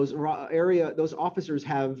 and those officers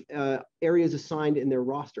have areas assigned in their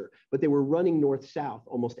roster, but they were running north-south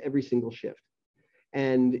almost every single shift.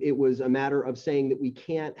 And it was a matter of saying that we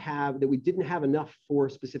didn't have enough for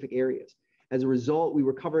specific areas. As a result, we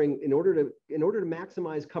were covering, in order to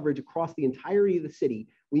maximize coverage across the entirety of the city,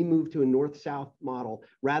 we moved to a north-south model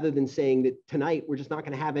rather than saying that tonight we're just not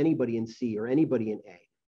going to have anybody in C or anybody in A.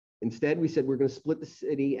 Instead, we said we're going to split the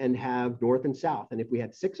city and have north and south. And if we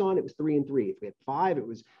had 6 on, it was 3 and 3. If we had 5, it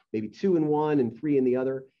was maybe 2 in one and 3 in the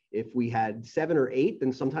other. If we had 7 or 8,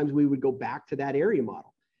 then sometimes we would go back to that area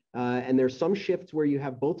model. And there's some shifts where you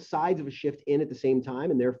have both sides of a shift in at the same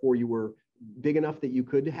time, and therefore you were big enough that you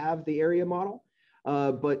could have the area model.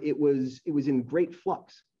 But it was in great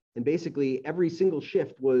flux. And basically every single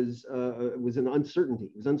shift was an uncertainty.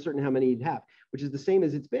 It was uncertain how many you'd have, which is the same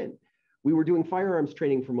as it's been. We were doing firearms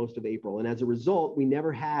training for most of April. And as a result, we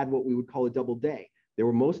never had what we would call a double day. There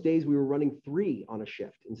were most days we were running 3 on a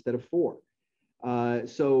shift instead of 4.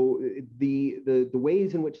 So the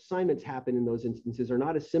ways in which assignments happen in those instances are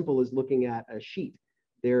not as simple as looking at a sheet.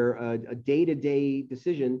 They're a day-to-day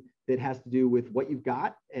decision that has to do with what you've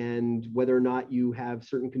got and whether or not you have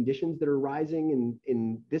certain conditions that are rising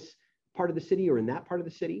in this part of the city or in that part of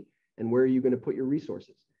the city, and where are you going to put your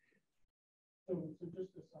resources. So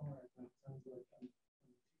just to summarize, that sounds like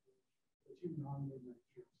the 2 non-midnight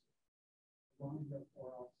shifts. As long as you have 4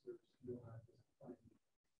 officers, you'll have this plan.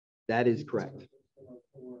 That is correct.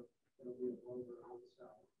 It'll be a lower on the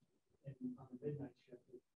south. And on the midnight shift,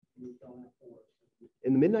 you don't have 4.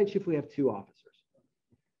 In the midnight shift, we have 2 officers.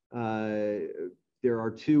 There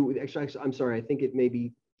are 2. Actually, I'm sorry. I think it may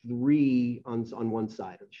be 3 on one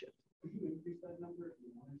side of the shift. Could you increase that number if you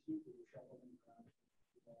wanted to? Could you shuffle them around?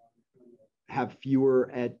 Have fewer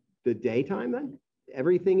at the daytime then?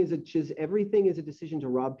 Everything is a decision to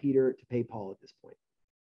rob Peter to pay Paul at this point.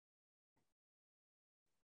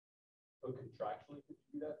 So contractually, could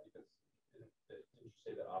you do that? Because did you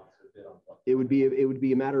say that officers bid on what? It would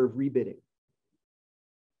be a matter of rebidding.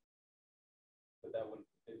 But that would,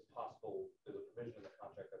 it's possible, there's a provision in the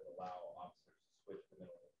contract that would allow officers to switch in the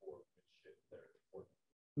middle of the 4 shift there.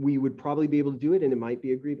 We would probably be able to do it, and it might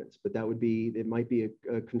be a grievance, but it might be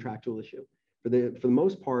a contractual issue. For the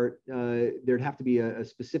most part, there'd have to be a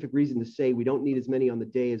specific reason to say we don't need as many on the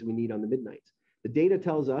day as we need on the midnights. The data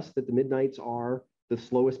tells us that the midnights are the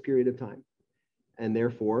slowest period of time, and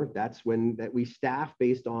therefore that's when we staff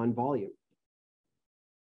based on volume.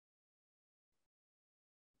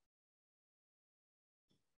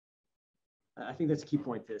 I think that's a key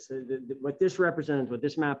point to this. What this represents, what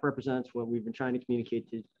this map represents, what we've been trying to communicate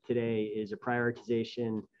today is a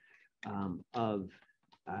prioritization of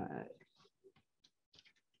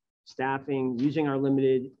staffing, using our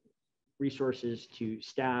limited resources to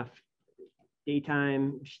staff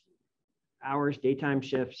daytime hours, daytime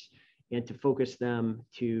shifts, and to focus them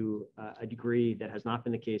to a degree that has not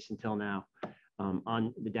been the case until now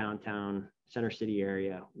on the downtown center city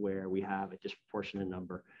area, where we have a disproportionate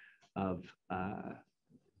number of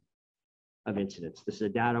incidents. This is a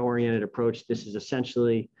data-oriented approach. This is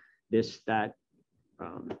essentially that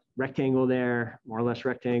rectangle there, more or less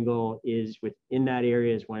rectangle, is within that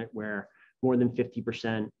area is where more than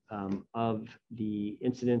 50% of the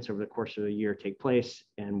incidents over the course of a year take place,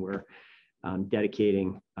 and we're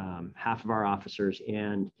dedicating half of our officers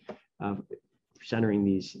and centering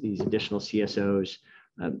these additional CSOs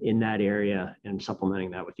in that area and supplementing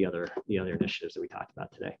that with the other initiatives that we talked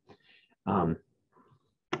about today.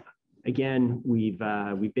 Again, we've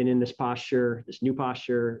been in this new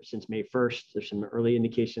posture since May 1st. There's some early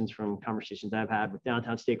indications from conversations I've had with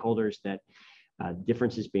downtown stakeholders that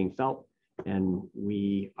difference is being felt, and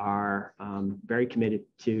we are very committed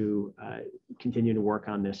to continue to work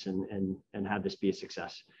on this and have this be a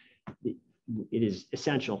success. It is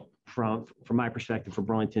essential from my perspective for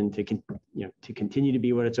Burlington to continue to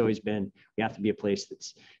be what it's always been. We have to be a place that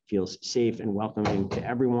feels safe and welcoming to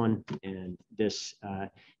everyone, and this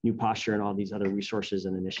new posture and all these other resources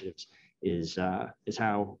and initiatives is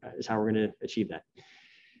how we're going to achieve that.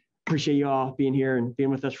 Appreciate you all being here and being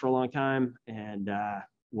with us for a long time, and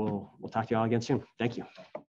we'll talk to you all again soon. Thank you.